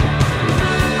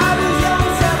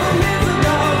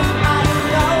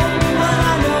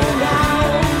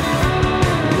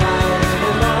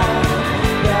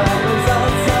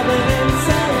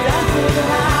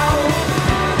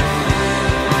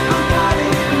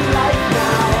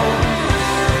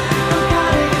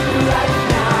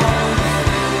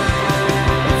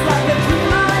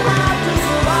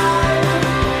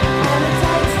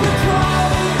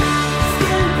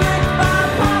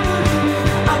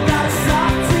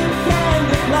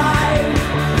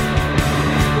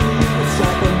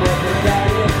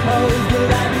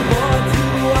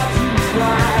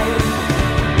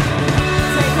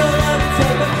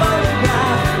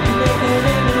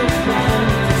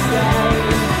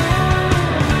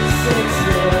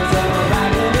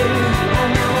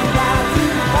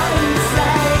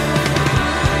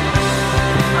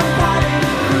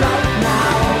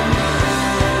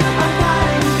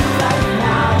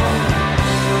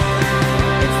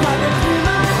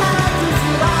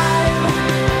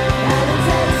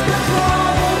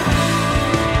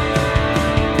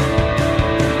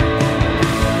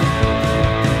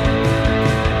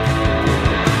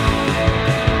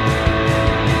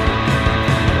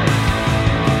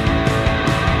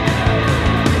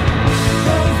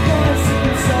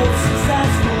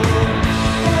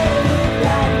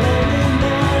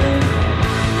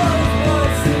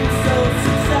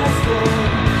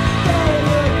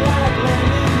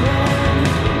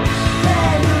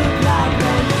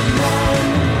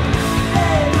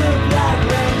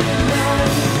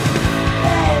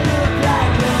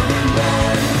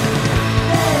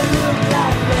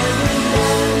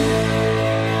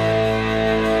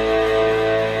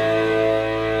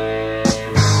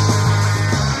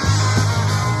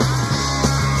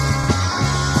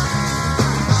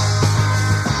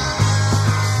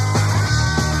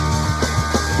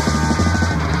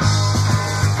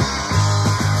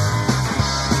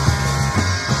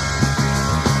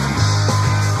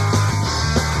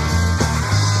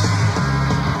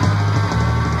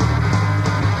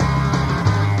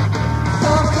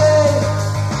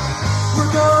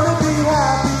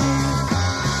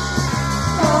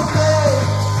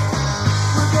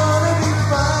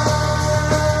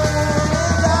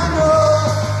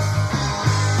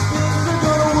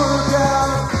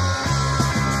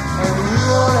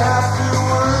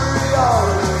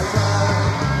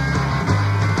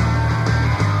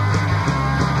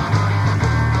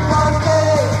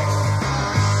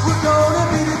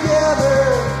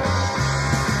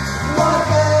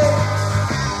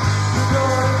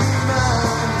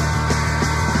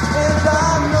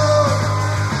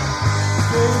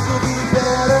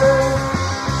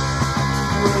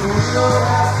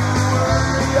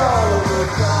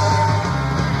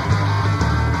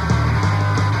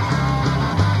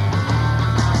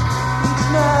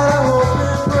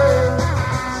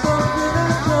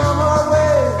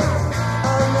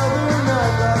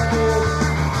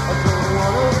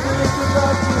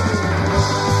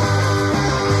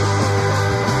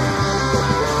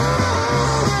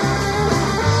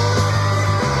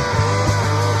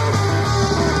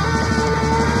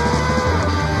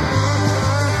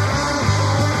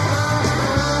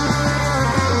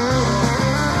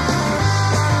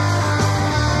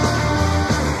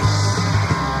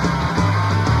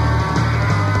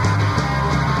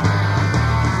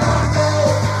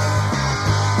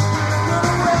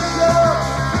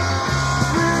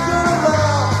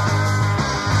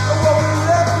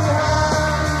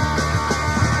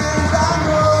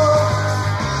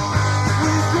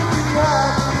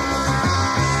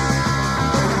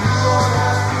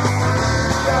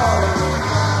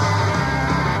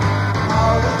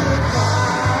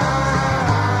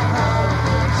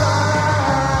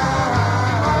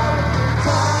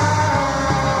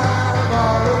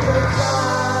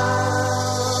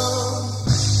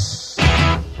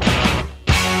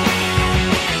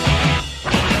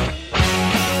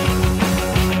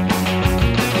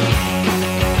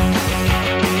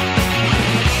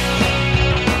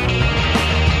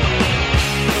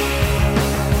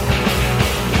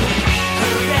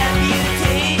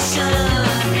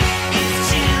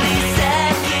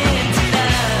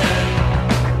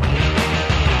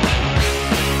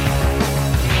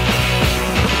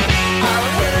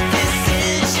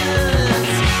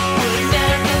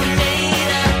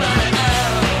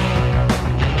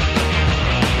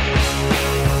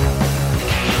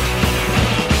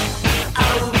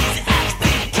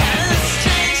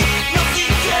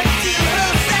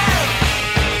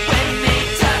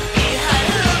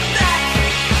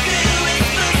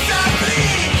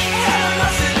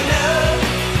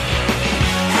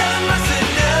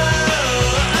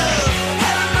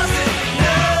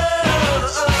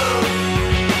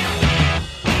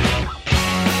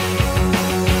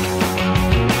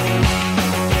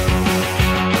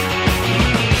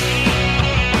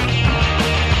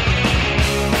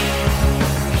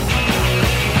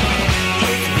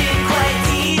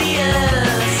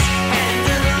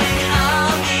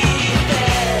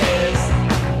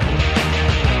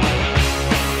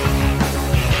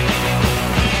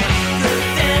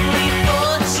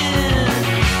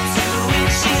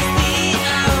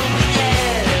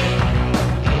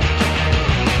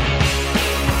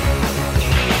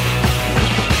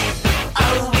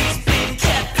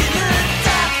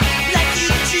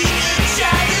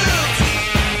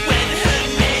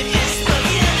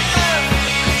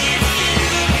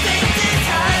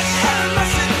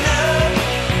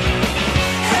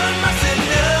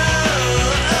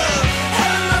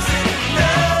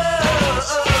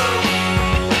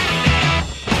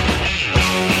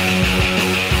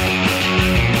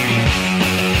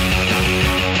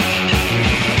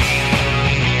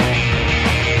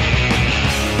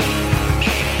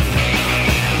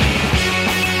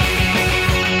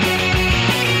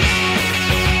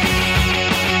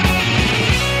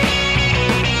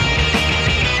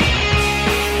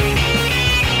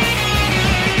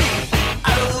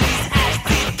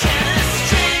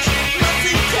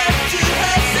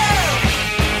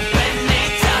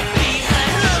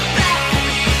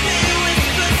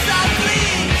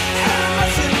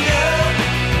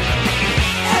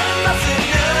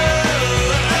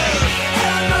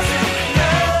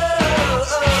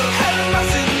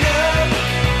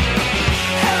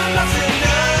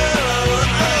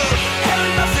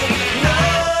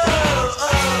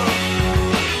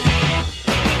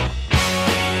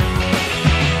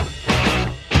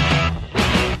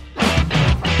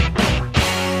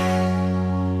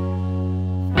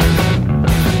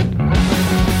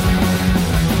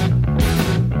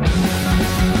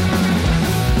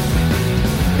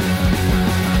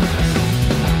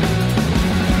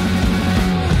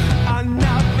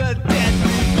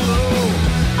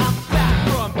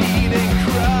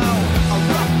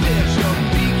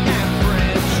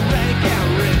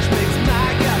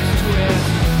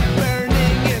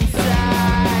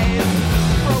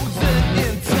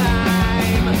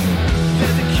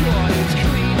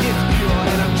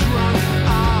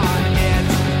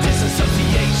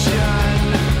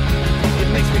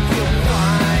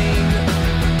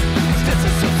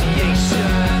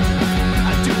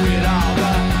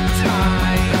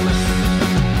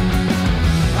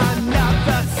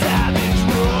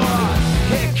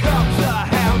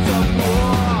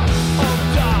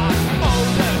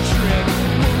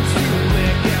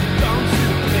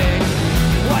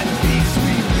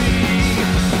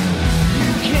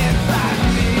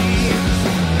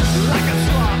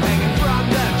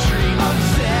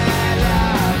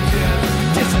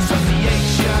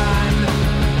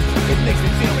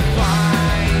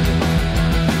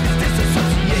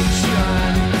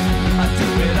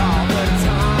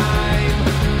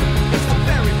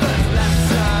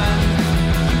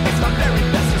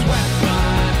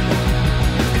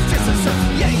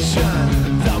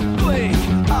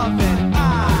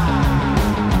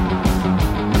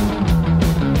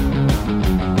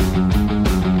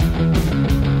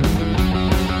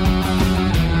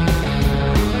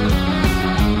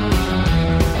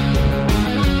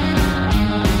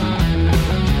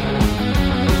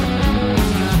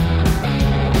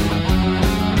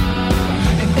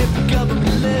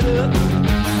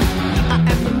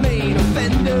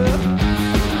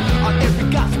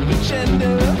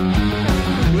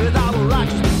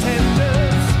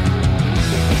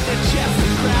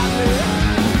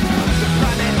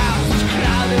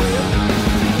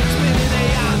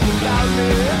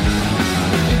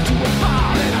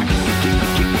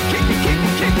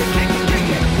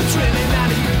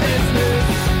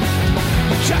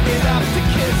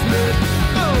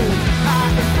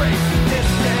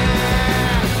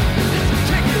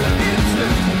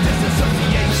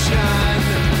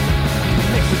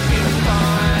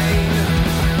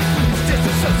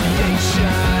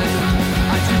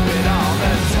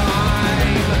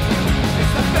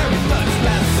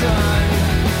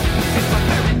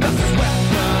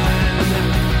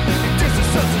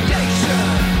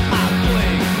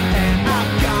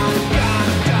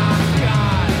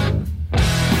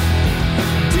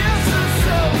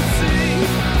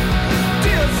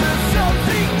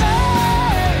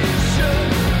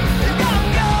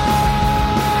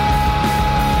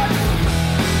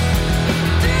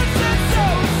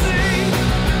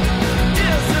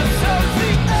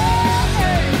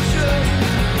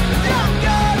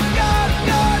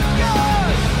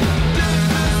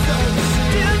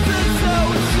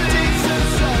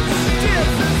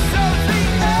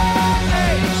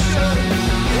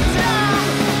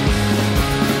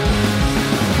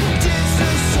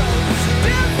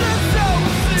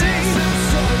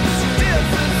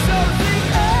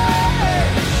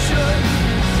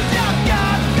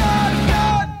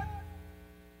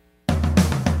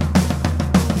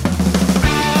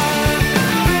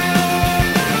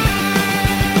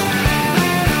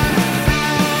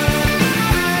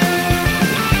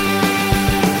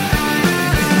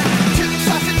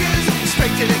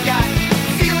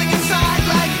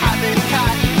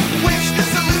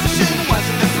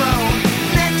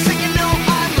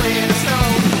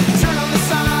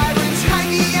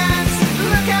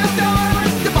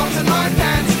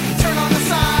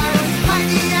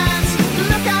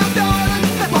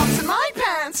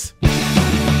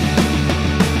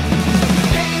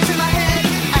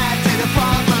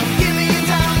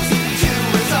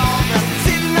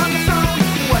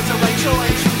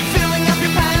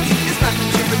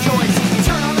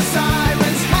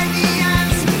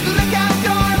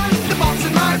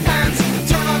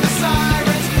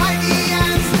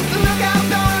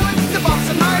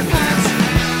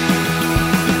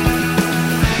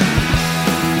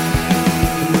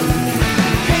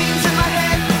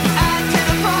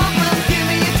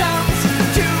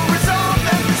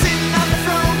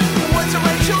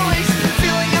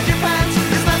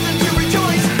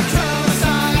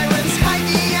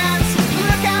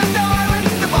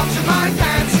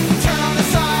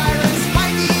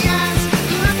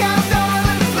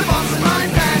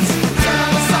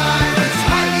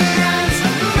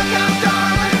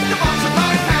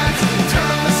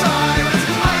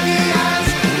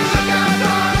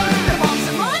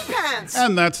 Evaporators.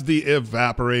 And that's the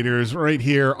Evaporators right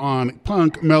here on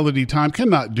Punk Melody Time.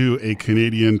 Cannot do a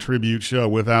Canadian tribute show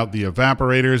without the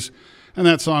Evaporators. And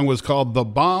that song was called The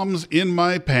Bombs in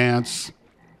My Pants,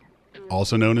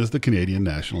 also known as the Canadian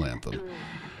National Anthem.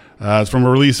 It's from a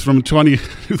release from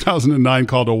 2009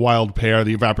 called A Wild Pair,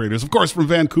 the Evaporators. Of course, from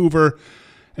Vancouver.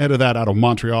 Ahead of that, out of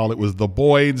Montreal, it was the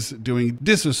Boyds doing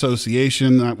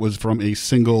Disassociation. That was from a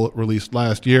single released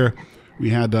last year. We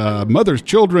had Mother's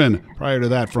Children prior to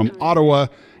that from Ottawa,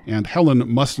 and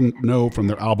Helen Mustn't Know from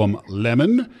their album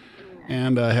Lemon.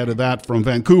 And ahead of that from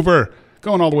Vancouver,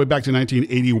 going all the way back to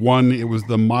 1981, it was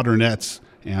the Modernettes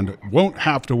and Won't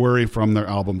Have to Worry from their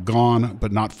album Gone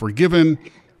But Not Forgiven.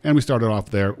 And we started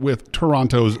off there with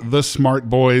Toronto's The Smart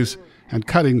Boys and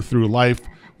Cutting Through Life,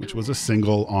 which was a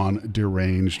single on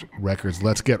Deranged Records.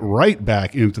 Let's get right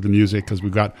back into the music because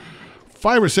we've got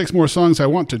 5 or 6 more songs I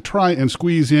want to try and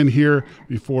squeeze in here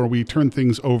before we turn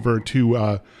things over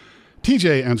to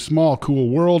TJ and Small Cool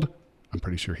World. I'm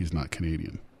pretty sure he's not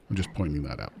Canadian. I'm just pointing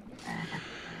that out.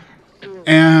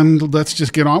 And let's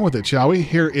just get on with it, shall we?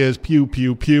 Here is Pew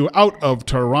Pew Pew out of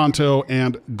Toronto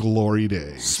and Glory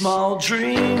Days. Small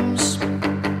dreams,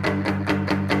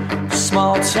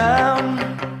 small town.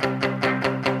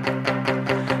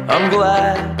 I'm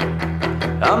glad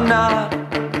I'm not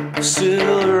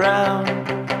still around.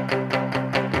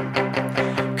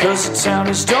 'Cause the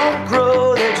townies don't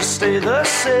grow, they just stay the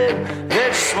same. They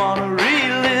just wanna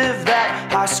relive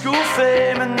that high school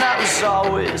fame. And that was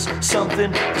always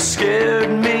something that scared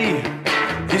me.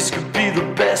 These could be the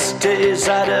best days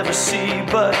I'd ever see,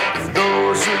 but if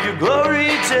those were your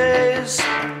glory days,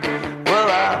 well,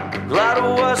 I'm glad I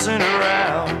wasn't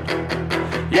around.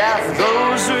 Yeah, if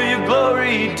those were your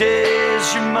glory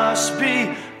days, you must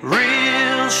be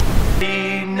real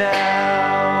shitty now.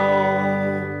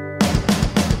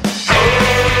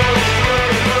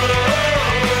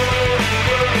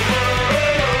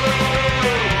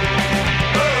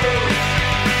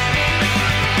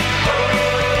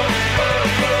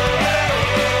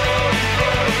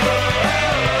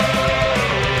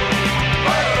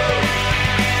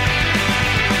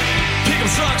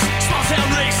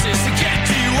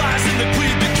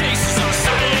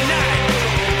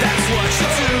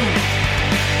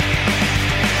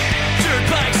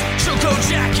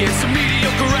 Jackets, a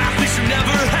mediocre athletes who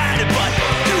never had it, but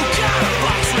you got a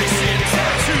box racing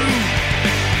tattoo.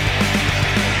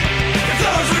 If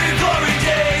those were your glory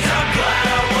days, I'm glad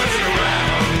I wasn't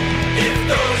around. If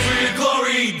those were your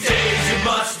glory days, it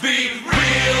must be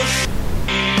real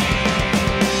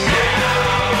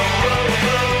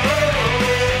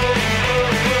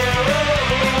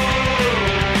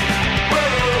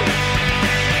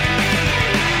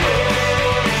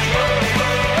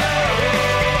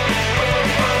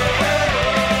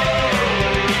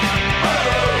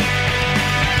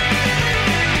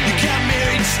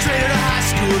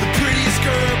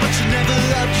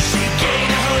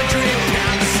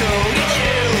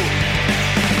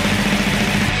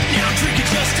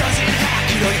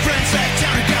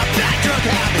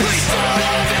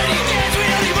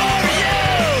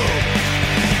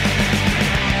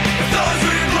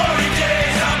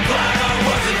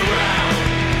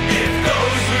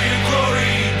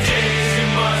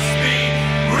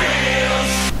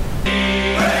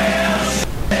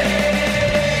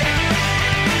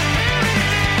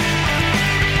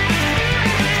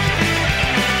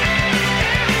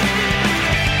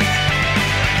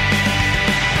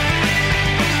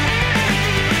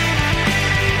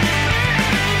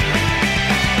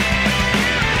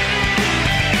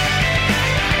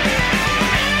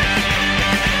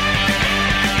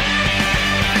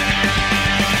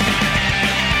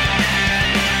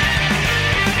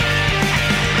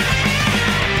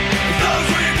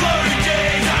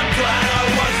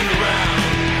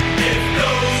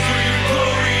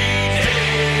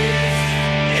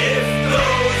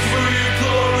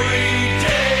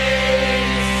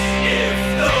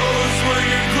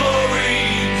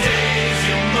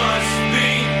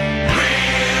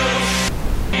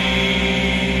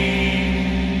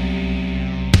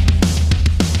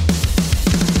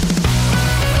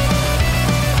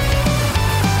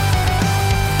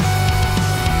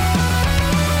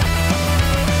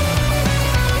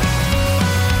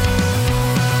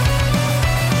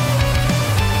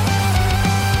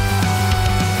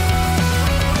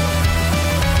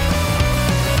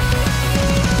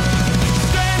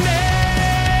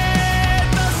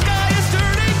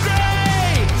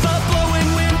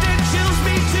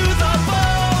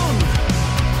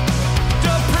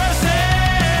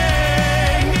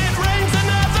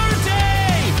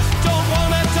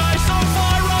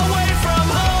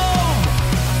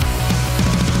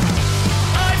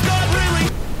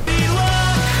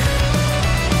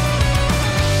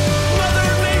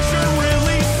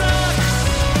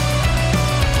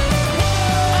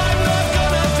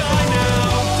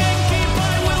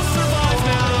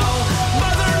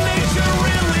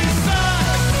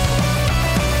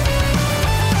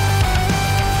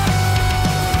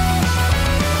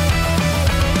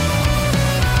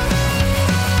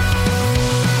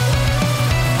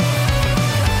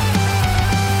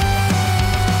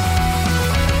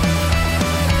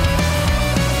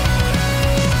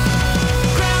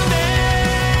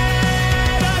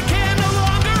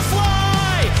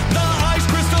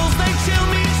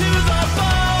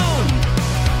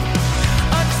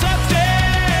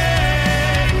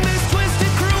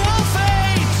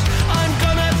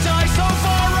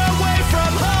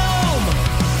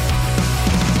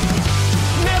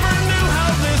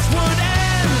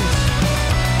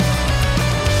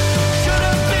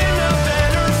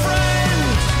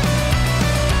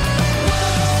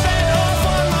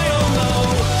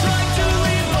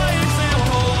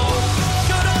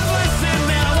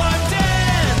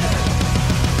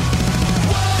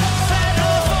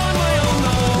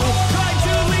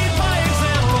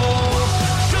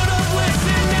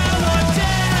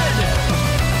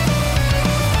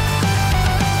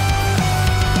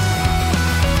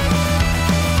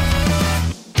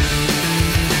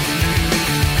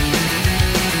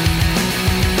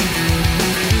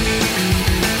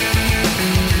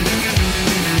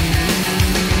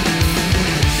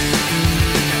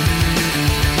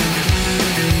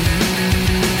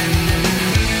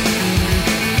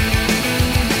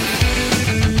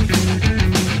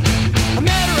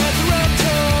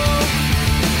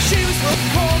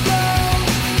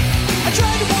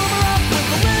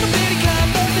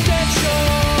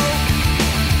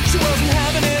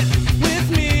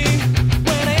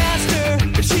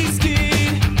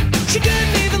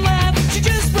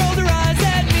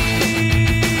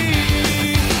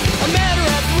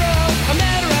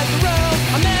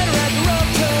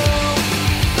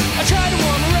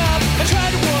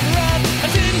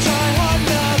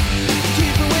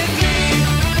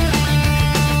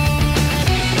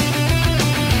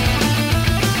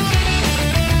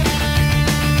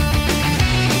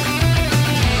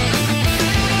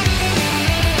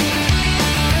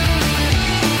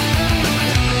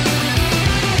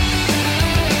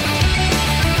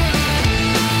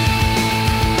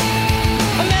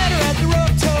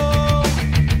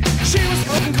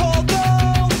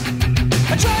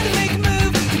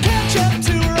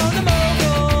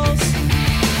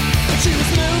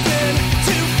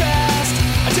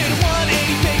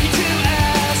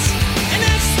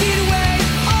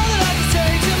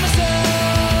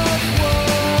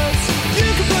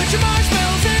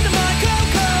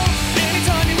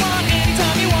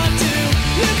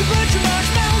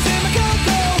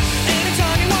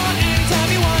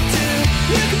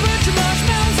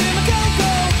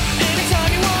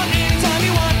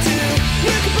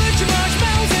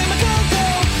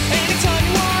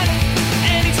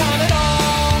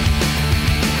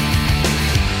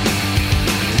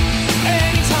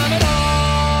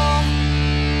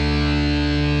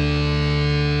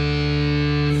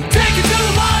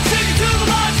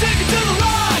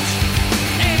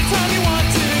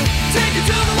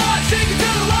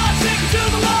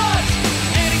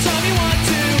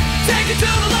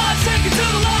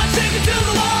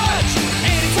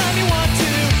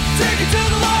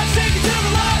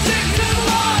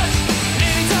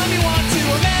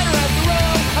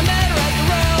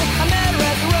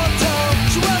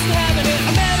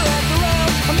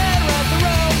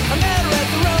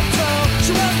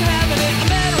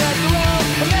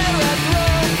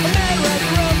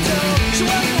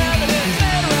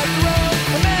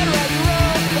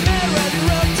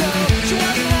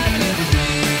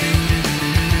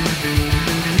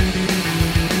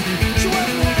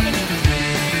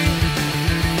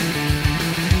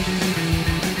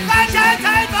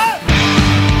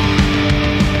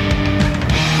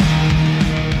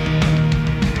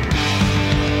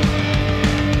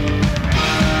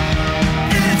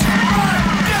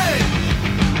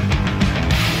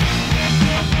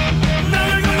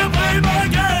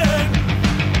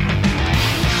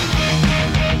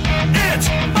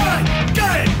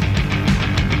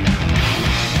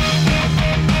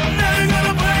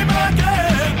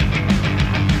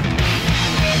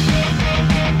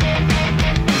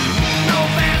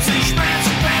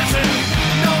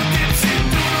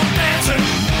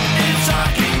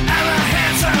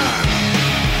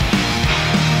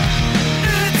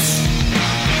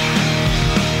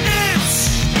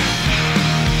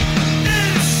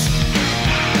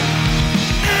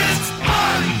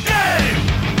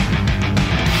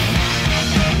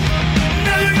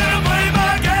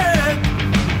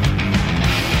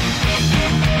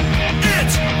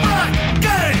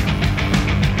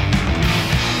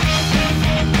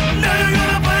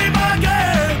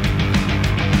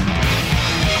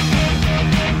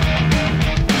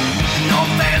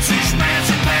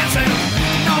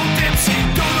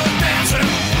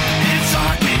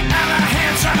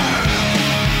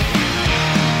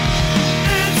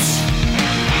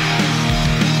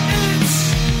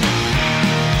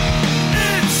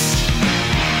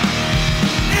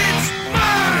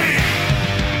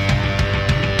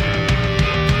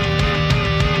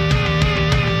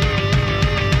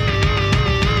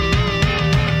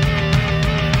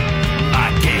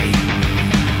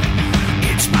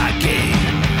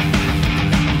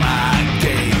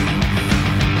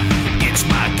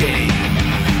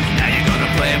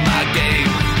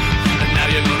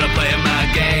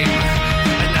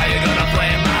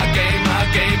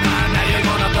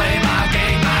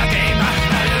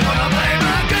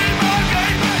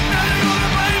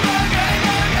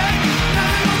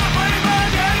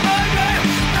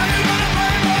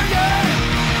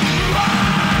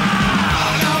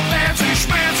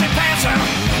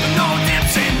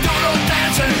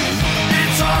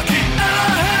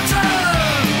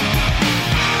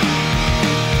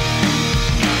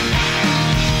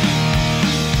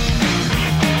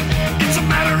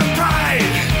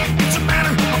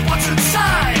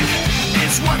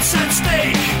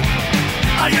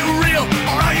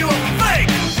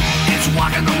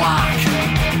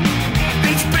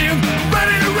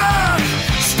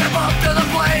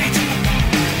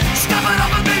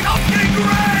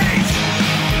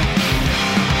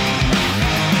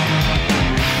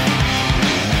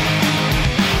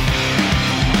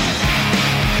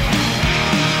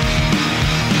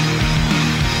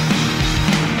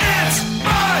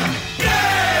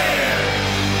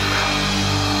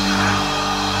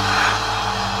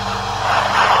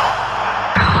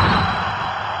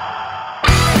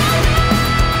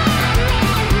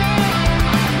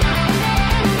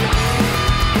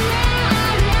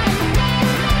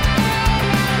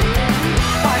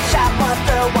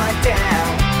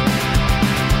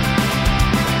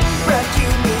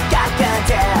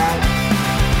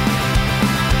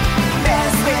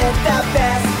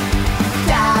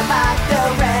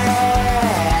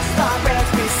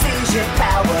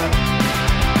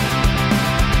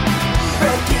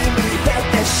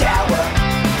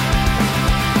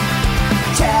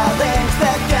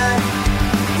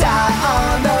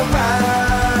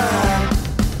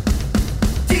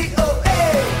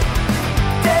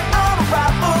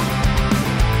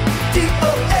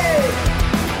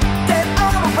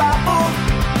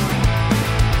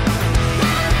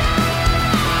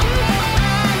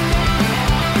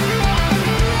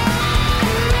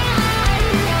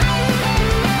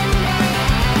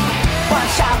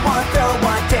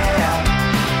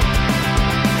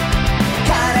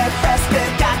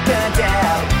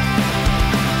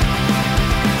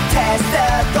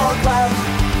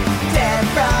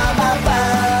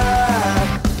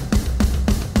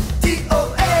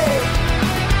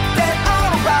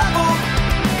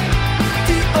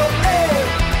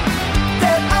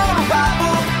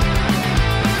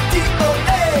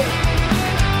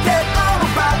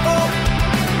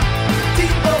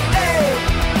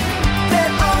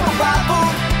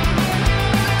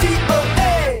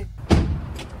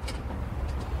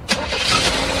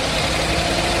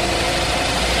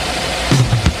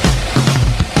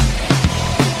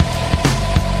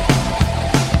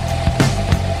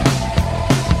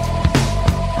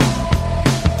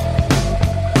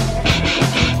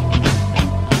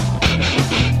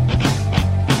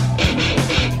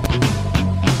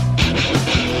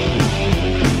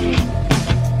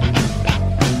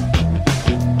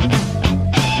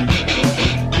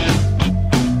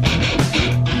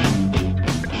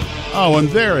Oh, and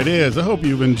there it is. I hope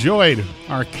you've enjoyed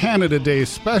our Canada Day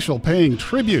special paying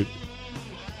tribute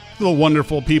to the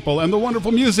wonderful people and the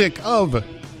wonderful music of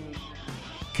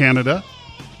Canada.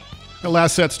 The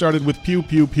last set started with Pew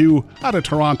Pew Pew out of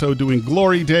Toronto doing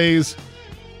Glory Days.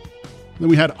 Then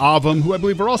we had Avum, who I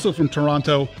believe are also from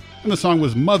Toronto, and the song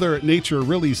was Mother Nature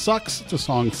Really Sucks. It's a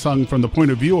song sung from the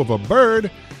point of view of a bird.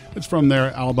 It's from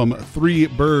their album Three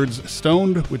Birds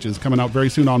Stoned, which is coming out very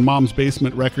soon on Mom's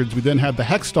Basement Records. We then had the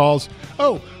Hextalls.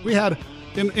 Oh, we had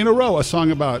in a row a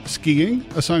song about skiing,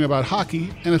 a song about hockey,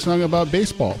 and a song about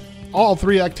baseball. All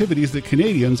three activities that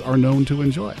Canadians are known to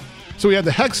enjoy. So we had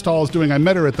the Hextalls doing I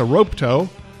Met Her at the Rope Toe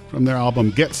from their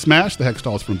album Get Smashed. The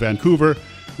Hextalls from Vancouver.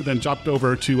 We then jumped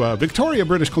over to Victoria,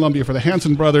 British Columbia for the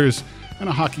Hanson Brothers and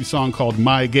a hockey song called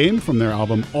My Game from their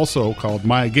album also called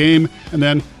My Game. And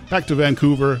then back to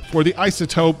Vancouver for the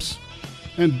Isotopes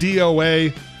and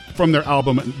DOA from their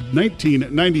album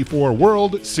 1994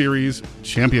 World Series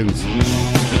Champions.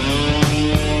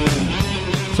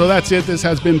 So that's it. This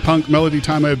has been Punk Melody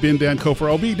Time. I've been Dan Kofer.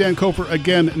 I'll be Dan Kofer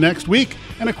again next week.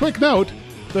 And a quick note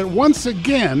that once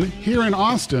again here in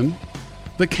Austin,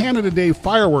 the Canada Day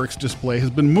fireworks display has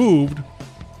been moved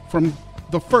from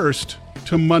the 1st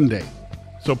to Monday.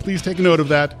 So please take note of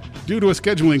that. Due to a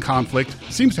scheduling conflict,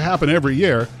 seems to happen every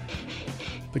year,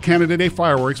 the Canada Day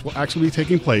fireworks will actually be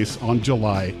taking place on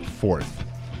July 4th.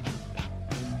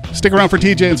 Stick around for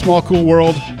TJ and Small Cool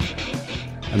World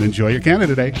and enjoy your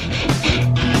Canada Day.